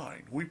in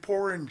wine. We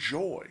pour in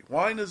joy.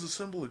 Wine is a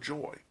symbol of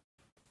joy.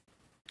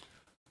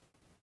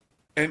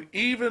 And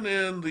even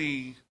in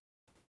the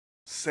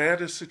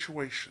saddest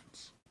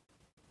situations,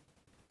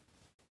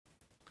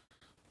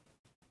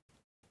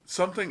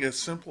 something as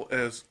simple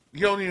as,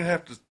 you don't even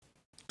have to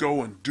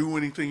go and do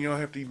anything. You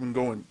don't have to even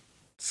go and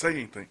say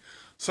anything.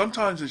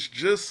 Sometimes it's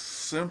just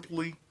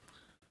simply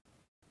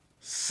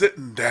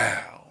sitting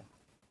down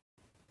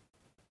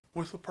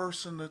with the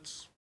person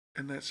that's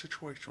in that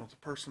situation, with the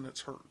person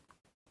that's hurt.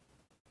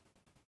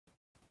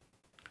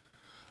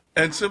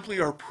 And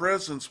simply our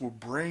presence will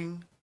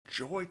bring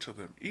joy to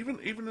them, even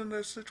in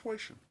that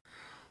situation.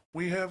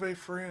 We have a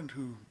friend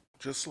who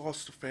just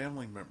lost a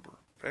family member.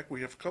 In fact,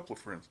 we have a couple of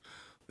friends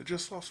that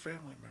just lost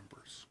family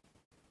members.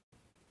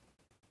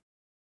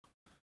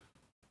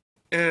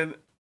 And,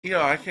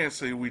 I can't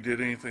say we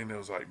did anything that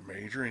was like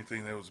major,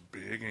 anything that was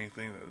big,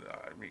 anything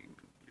that,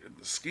 in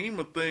the scheme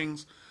of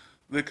things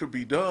that could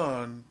be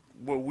done,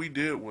 what we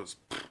did was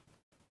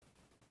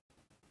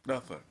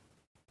nothing.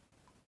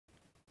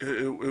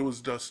 It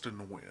was dust in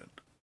the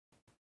wind.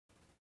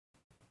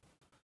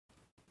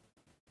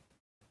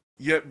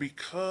 Yet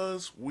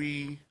because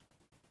we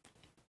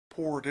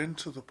poured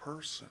into the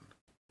person,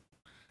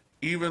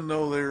 even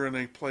though they're in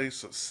a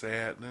place of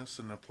sadness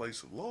and a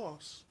place of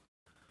loss,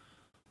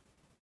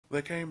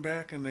 they came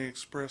back and they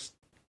expressed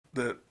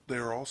that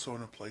they're also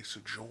in a place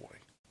of joy.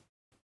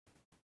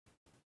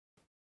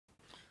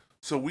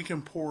 So we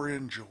can pour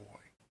in joy.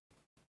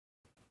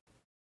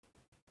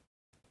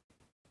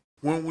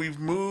 When we've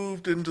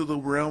moved into the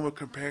realm of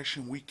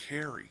compassion, we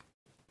carry.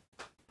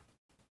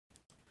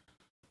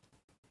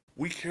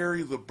 We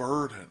carry the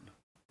burden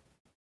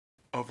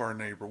of our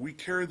neighbor. We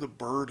carry the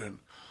burden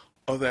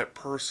of that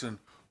person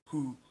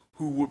who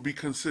would be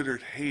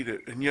considered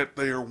hated, and yet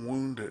they are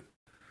wounded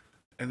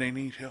and they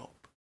need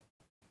help.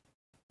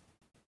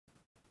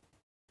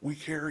 We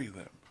carry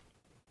them.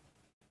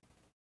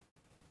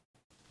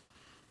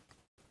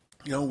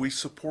 You know, we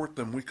support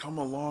them. We come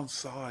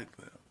alongside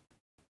them.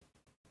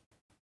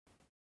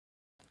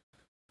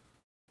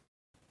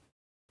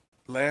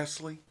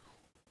 Lastly,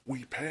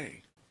 we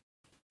pay.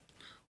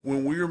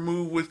 When we are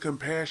moved with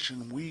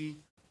compassion, we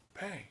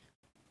pay.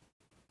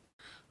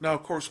 Now,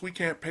 of course, we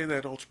can't pay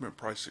that ultimate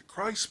price that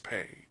Christ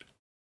paid.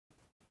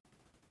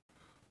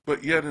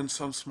 But yet, in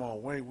some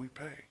small way, we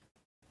pay.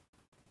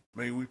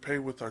 May we pay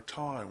with our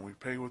time. We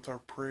pay with our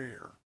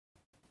prayer.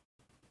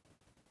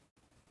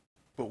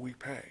 But we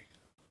pay.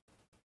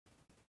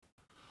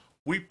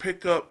 We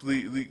pick up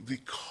the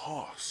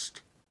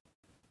cost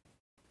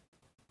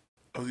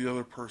of the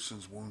other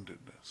person's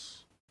woundedness.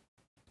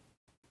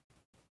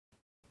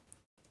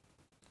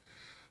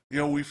 You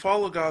know, we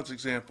follow God's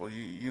example,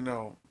 you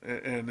know,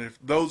 and if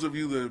those of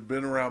you that have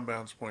been around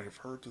Bounds Point have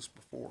heard this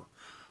before,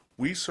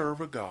 we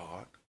serve a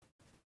God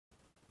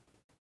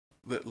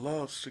that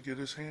loves to get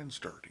his hands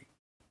dirty.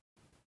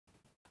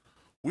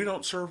 We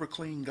don't serve a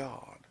clean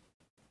God.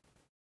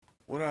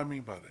 What do I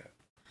mean by that?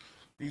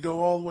 You go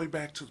all the way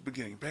back to the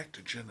beginning, back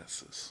to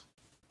Genesis.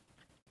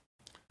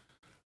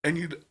 And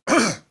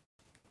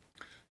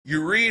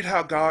you read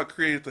how God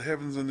created the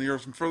heavens and the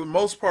earth, and for the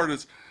most part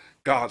it's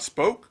God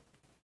spoke,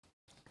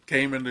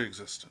 came into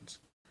existence.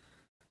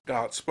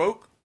 God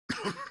spoke,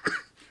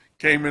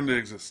 came into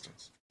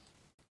existence.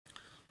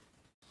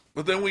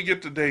 But then we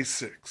get to day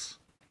 6,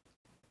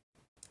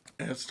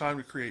 and it's time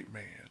to create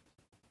man.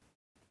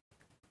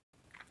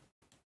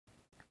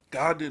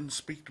 God didn't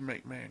speak to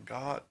make man.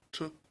 God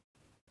took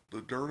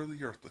the dirt of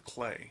the earth, the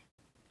clay,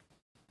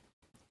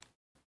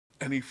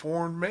 and he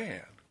formed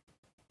man.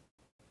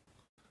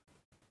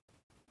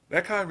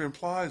 That kind of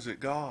implies that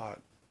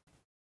God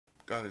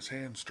got his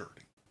hands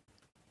dirty.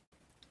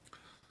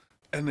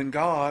 And then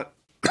God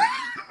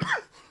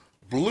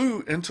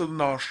blew into the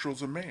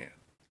nostrils of man.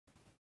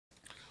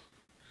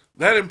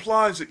 That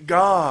implies that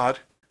God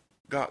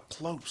got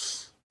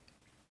close.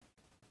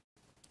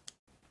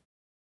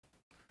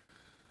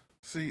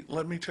 See,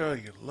 let me tell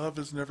you, love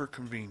is never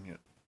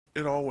convenient.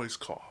 It always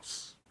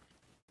costs.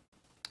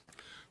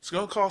 It's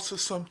going to cost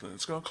us something.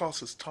 It's going to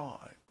cost us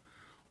time.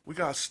 We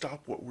got to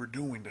stop what we're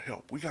doing to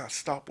help. We got to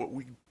stop what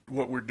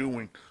we're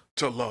doing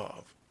to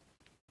love.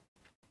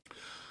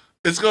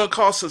 It's going to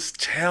cost us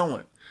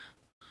talent.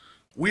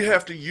 We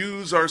have to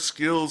use our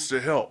skills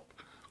to help.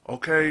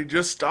 Okay?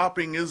 Just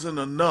stopping isn't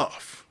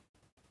enough.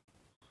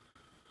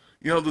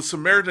 You know, the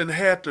Samaritan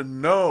had to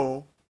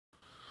know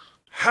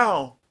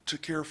how to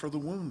care for the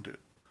wounded.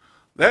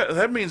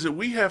 That means that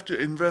we have to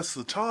invest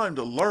the time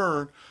to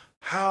learn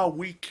how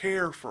we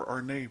care for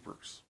our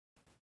neighbors.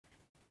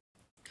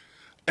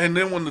 And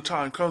then when the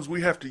time comes,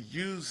 we have to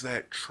use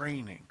that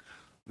training,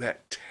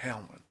 that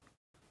talent.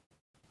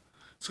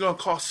 It's going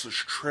to cost us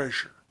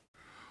treasure.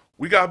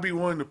 We got to be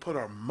willing to put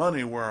our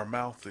money where our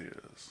mouth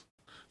is.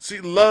 See,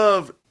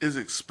 love is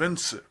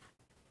expensive.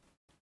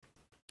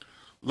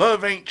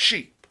 Love ain't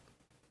cheap.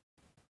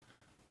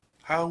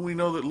 How do we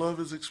know that love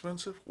is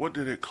expensive? What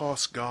did it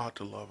cost God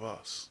to love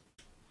us?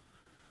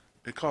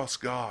 It cost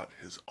God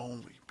his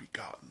only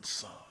begotten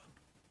Son.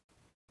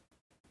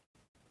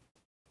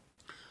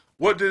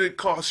 What did it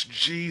cost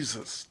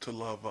Jesus to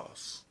love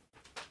us?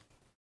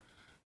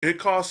 It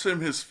cost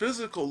him his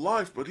physical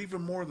life, but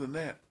even more than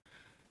that,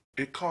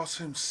 it cost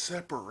him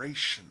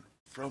separation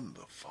from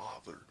the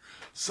Father,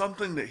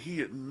 something that he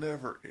had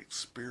never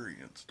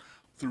experienced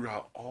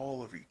throughout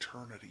all of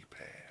eternity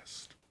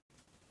past.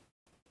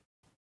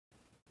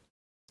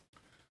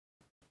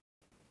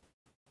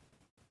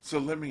 So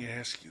let me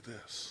ask you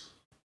this.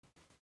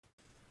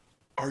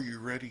 Are you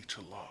ready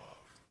to love?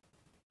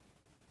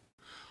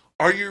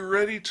 Are you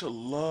ready to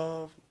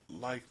love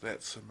like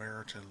that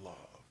Samaritan loved?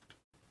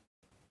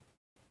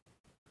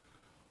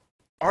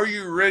 Are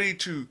you ready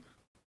to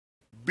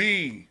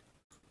be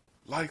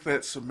like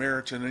that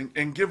Samaritan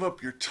and give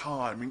up your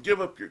time and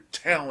give up your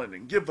talent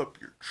and give up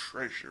your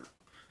treasure?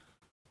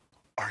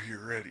 Are you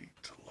ready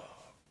to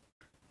love?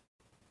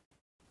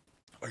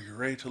 Are you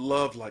ready to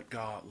love like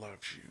God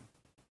loves you?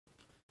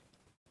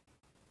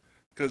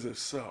 Because if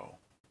so,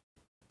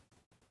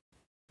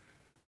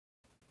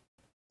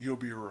 you'll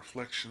be a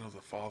reflection of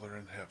the Father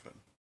in heaven.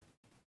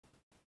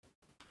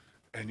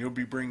 And you'll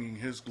be bringing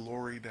his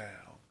glory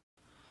down.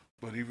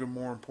 But even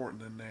more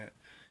important than that,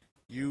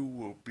 you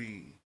will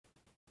be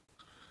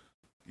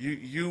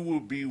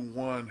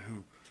one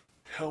who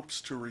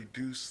helps to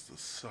reduce the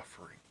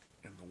suffering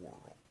in the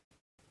world.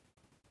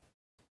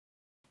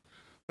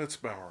 Let's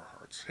bow our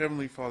hearts.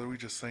 Heavenly Father, we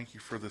just thank you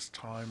for this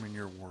time in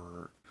your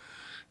word.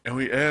 And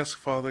we ask,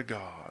 Father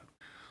God,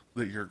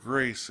 that your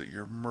grace, that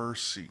your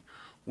mercy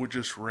would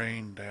just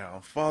rain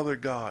down. Father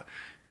God,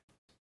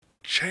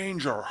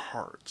 Change our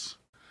hearts.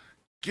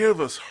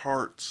 Give us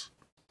hearts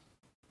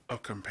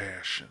of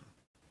compassion.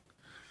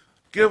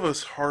 Give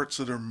us hearts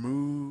that are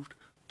moved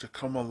to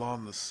come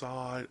along the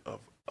side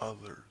of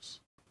others,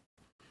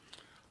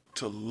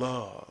 to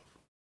love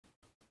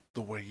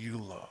the way you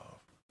love.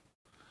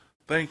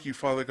 Thank you,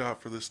 Father God,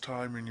 for this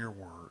time in your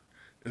word.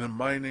 In the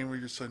mighty name of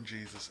your Son,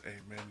 Jesus,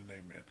 amen and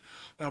amen.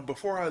 Now,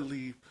 before I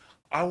leave,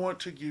 I want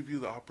to give you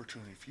the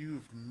opportunity. If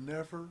you've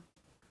never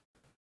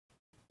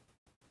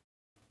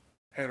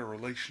had a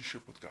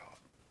relationship with God,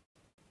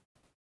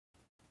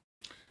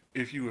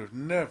 if you have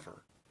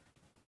never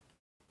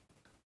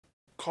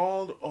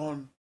called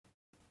on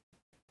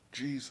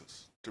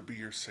Jesus to be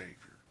your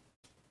Savior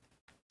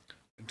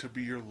and to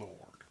be your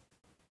Lord,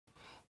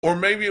 or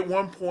maybe at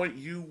one point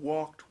you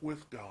walked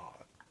with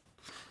God,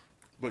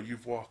 but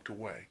you've walked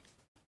away,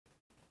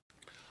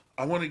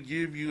 I want to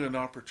give you an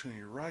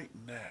opportunity right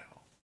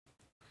now,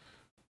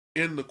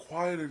 in the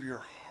quiet of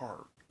your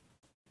heart,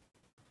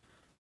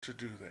 to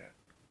do that.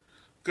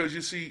 Because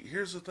you see,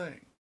 here's the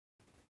thing.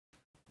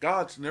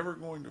 God's never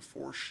going to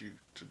force you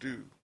to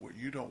do what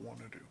you don't want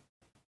to do.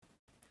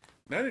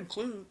 That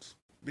includes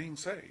being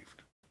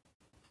saved.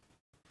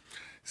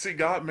 See,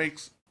 God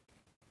makes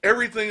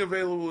everything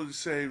available to be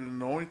saved,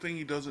 and the only thing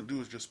he doesn't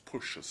do is just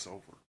push us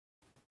over.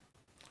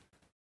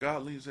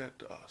 God leaves that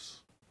to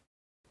us.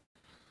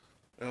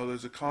 Now,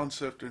 there's a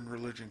concept in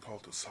religion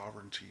called the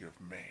sovereignty of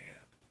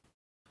man.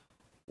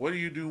 What do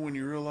you do when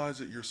you realize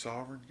that you're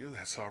sovereign? Give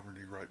that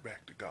sovereignty right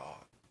back to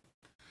God.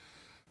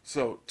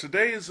 So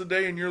today is the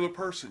day and you're the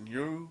person.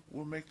 You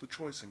will make the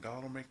choice and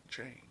God will make the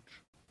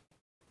change.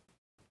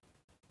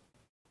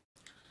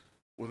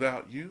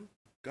 Without you,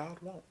 God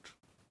won't.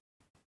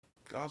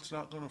 God's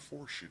not going to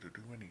force you to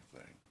do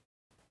anything.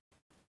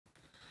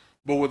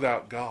 But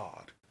without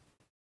God,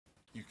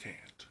 you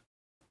can't.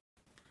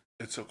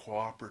 It's a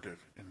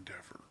cooperative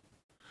endeavor.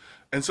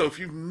 And so if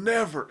you've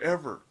never,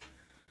 ever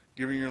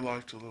given your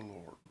life to the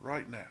Lord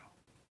right now,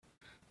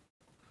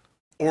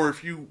 or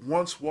if you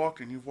once walked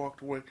and you've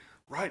walked away,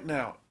 right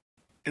now,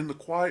 in the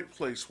quiet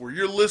place where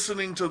you're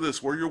listening to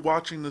this, where you're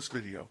watching this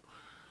video,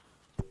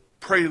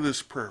 pray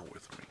this prayer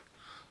with me.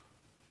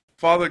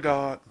 Father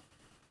God,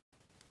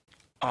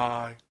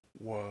 I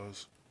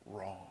was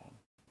wrong.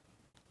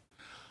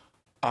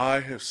 I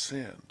have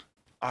sinned.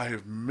 I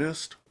have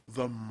missed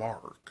the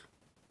mark.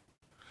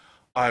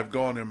 I've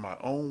gone in my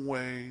own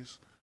ways,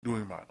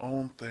 doing my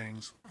own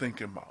things,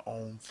 thinking my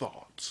own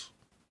thoughts.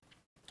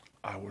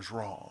 I was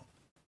wrong.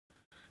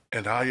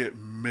 And I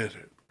admit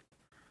it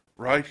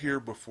right here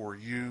before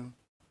you,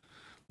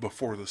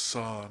 before the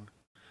Son,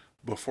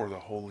 before the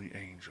holy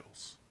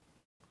angels.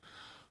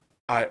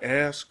 I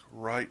ask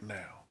right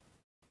now,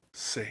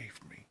 save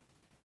me.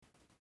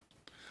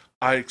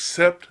 I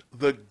accept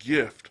the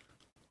gift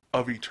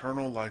of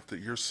eternal life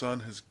that your Son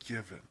has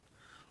given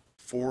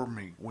for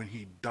me when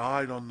he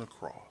died on the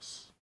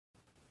cross,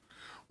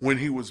 when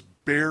he was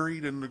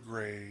buried in the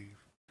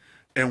grave,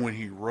 and when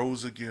he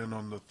rose again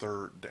on the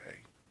third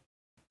day.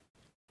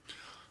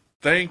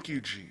 Thank you,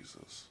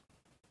 Jesus,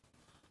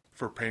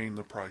 for paying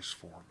the price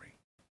for me.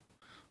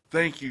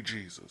 Thank you,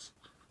 Jesus,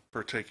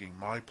 for taking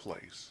my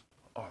place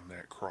on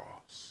that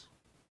cross.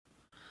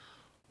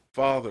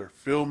 Father,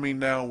 fill me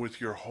now with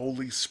your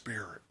Holy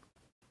Spirit.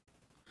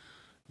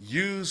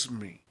 Use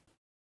me.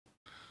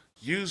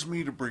 Use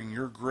me to bring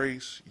your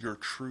grace, your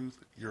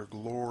truth, your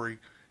glory,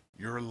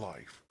 your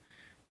life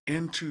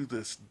into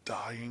this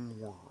dying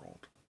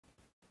world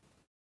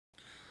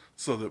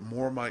so that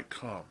more might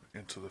come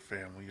into the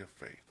family of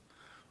faith.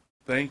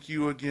 Thank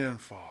you again,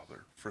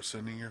 Father, for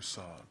sending your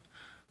Son.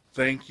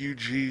 Thank you,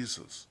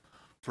 Jesus,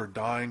 for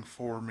dying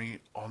for me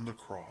on the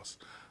cross.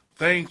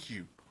 Thank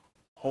you,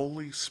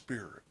 Holy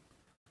Spirit,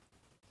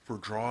 for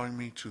drawing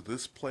me to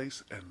this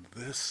place and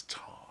this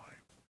time.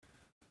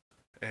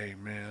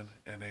 Amen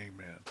and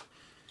amen.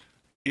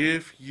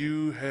 If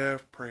you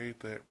have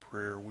prayed that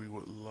prayer, we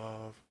would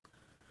love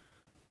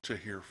to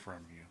hear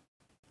from you.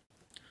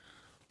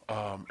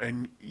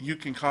 And you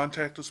can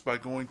contact us by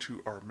going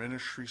to our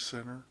ministry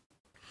center,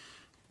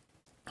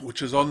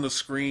 which is on the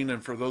screen.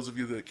 And for those of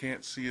you that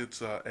can't see,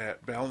 it's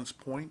at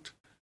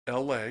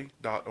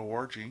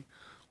balancepointla.org.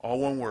 All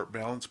one word,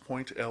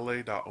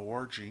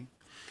 balancepointla.org.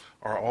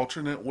 Our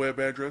alternate web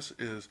address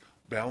is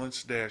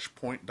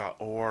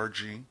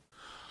balance-point.org.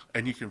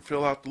 And you can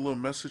fill out the little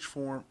message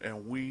form,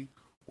 and we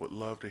would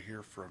love to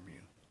hear from you.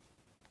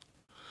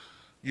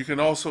 You can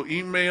also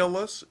email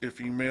us,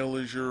 if email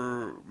is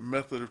your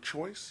method of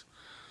choice,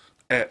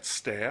 at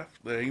staff.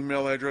 The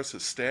email address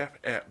is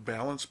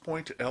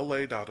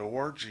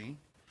staff@balancepointla.org.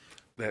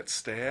 That's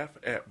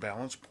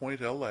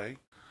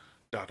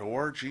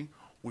staff@balancepointla.org.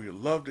 We would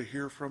love to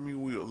hear from you.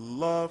 We would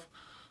love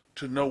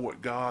to know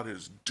what God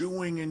is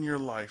doing in your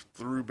life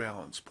through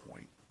Balance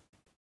Point.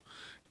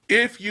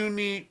 If you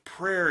need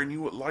prayer and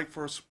you would like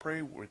for us to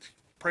pray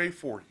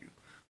for you,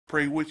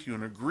 pray with you,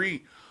 and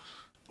agree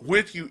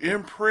with you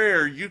in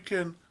prayer, you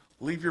can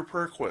leave your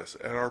prayer requests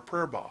at our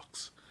prayer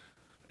box.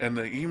 And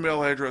the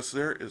email address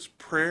there is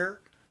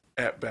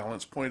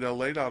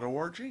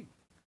prayer@balancepointla.org.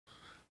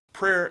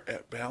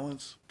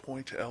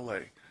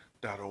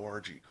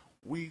 prayer@balancepointla.org.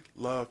 We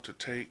love to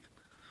take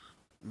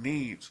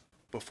needs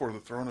before the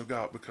throne of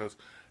God because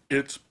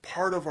it's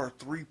part of our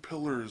three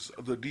pillars,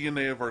 the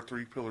DNA of our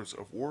three pillars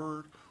of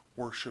word,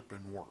 worship,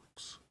 and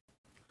works.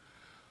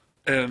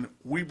 And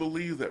we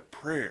believe that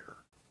prayer,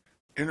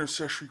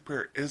 intercessory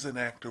prayer, is an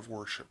act of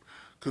worship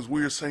because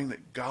we are saying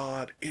that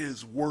God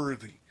is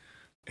worthy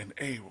and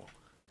able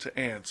to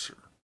answer.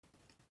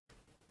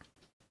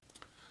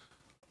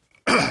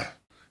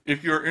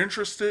 If you're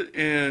interested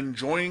in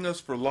joining us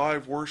for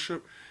live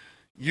worship,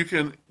 you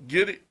can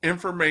get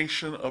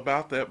information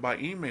about that by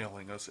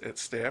emailing us at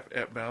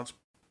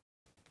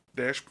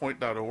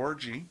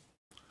staff@balance-point.org.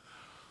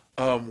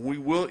 We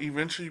will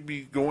eventually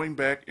be going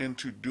back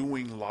into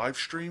doing live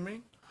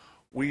streaming.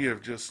 We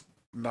have just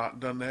not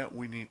done that.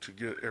 We need to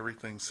get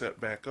everything set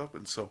back up,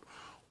 and so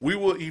we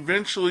will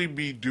eventually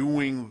be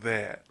doing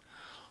that.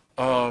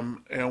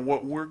 And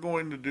what we're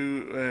going to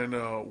do, and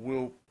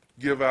we'll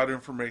give out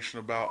information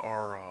about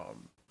our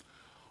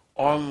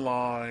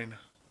online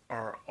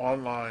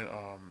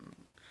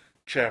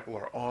chapel,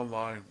 our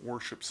online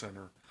worship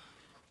center,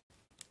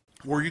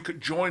 where you could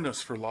join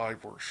us for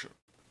live worship.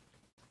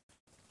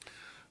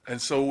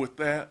 And so with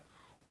that,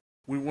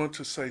 we want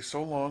to say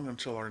so long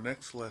until our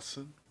next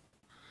lesson,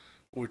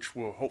 which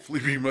will hopefully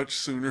be much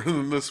sooner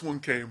than this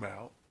one came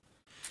out.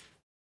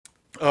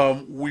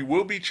 We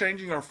will be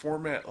changing our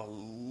format a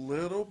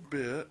little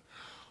bit.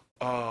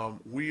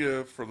 We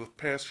have, for the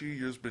past few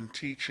years, been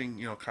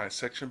teaching, kind of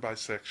section by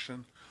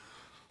section,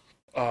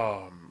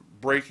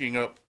 breaking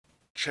up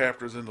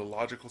chapters into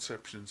logical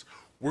sections.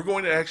 We're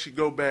going to actually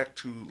go back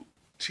to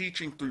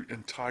teaching through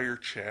entire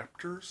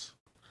chapters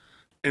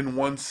in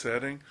one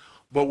setting,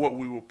 but what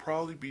we will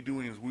probably be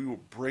doing is we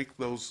will break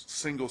those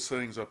single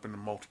settings up into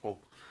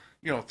multiple,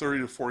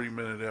 30 to 40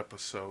 minute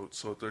episodes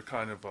so that they're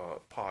kind of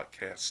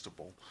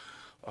podcastable,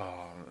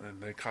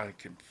 and they kind of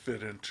can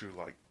fit into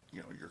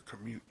your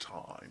commute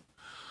time.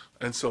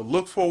 And so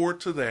look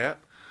forward to that.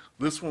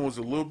 This one was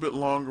a little bit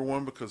longer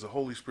one because the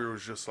Holy Spirit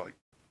was just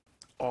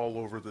all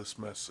over this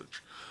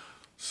message.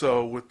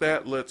 So with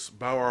that, let's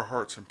bow our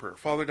hearts in prayer.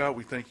 Father God,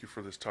 we thank you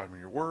for this time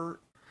in your word.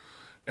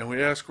 And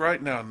we ask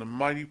right now in the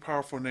mighty,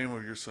 powerful name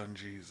of your Son,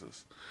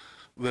 Jesus,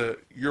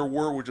 that your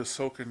word would just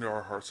soak into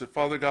our hearts. That,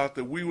 Father God,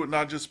 that we would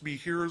not just be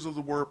hearers of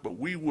the word, but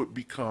we would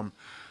become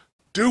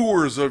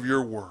doers of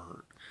your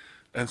word.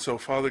 And so,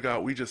 Father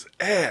God, we just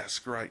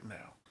ask right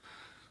now,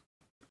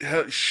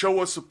 show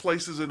us the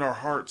places in our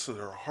hearts that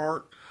are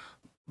hard,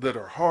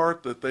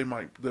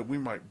 that we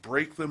might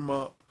break them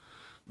up,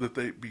 that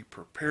they be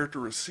prepared to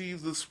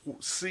receive this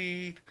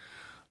seed,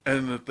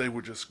 and that they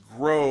would just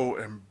grow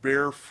and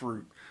bear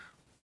fruit.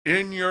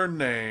 In your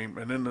name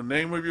and in the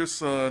name of your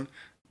Son,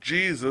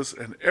 Jesus,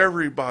 and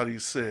everybody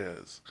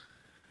says,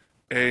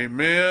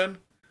 amen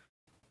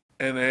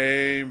and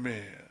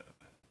amen.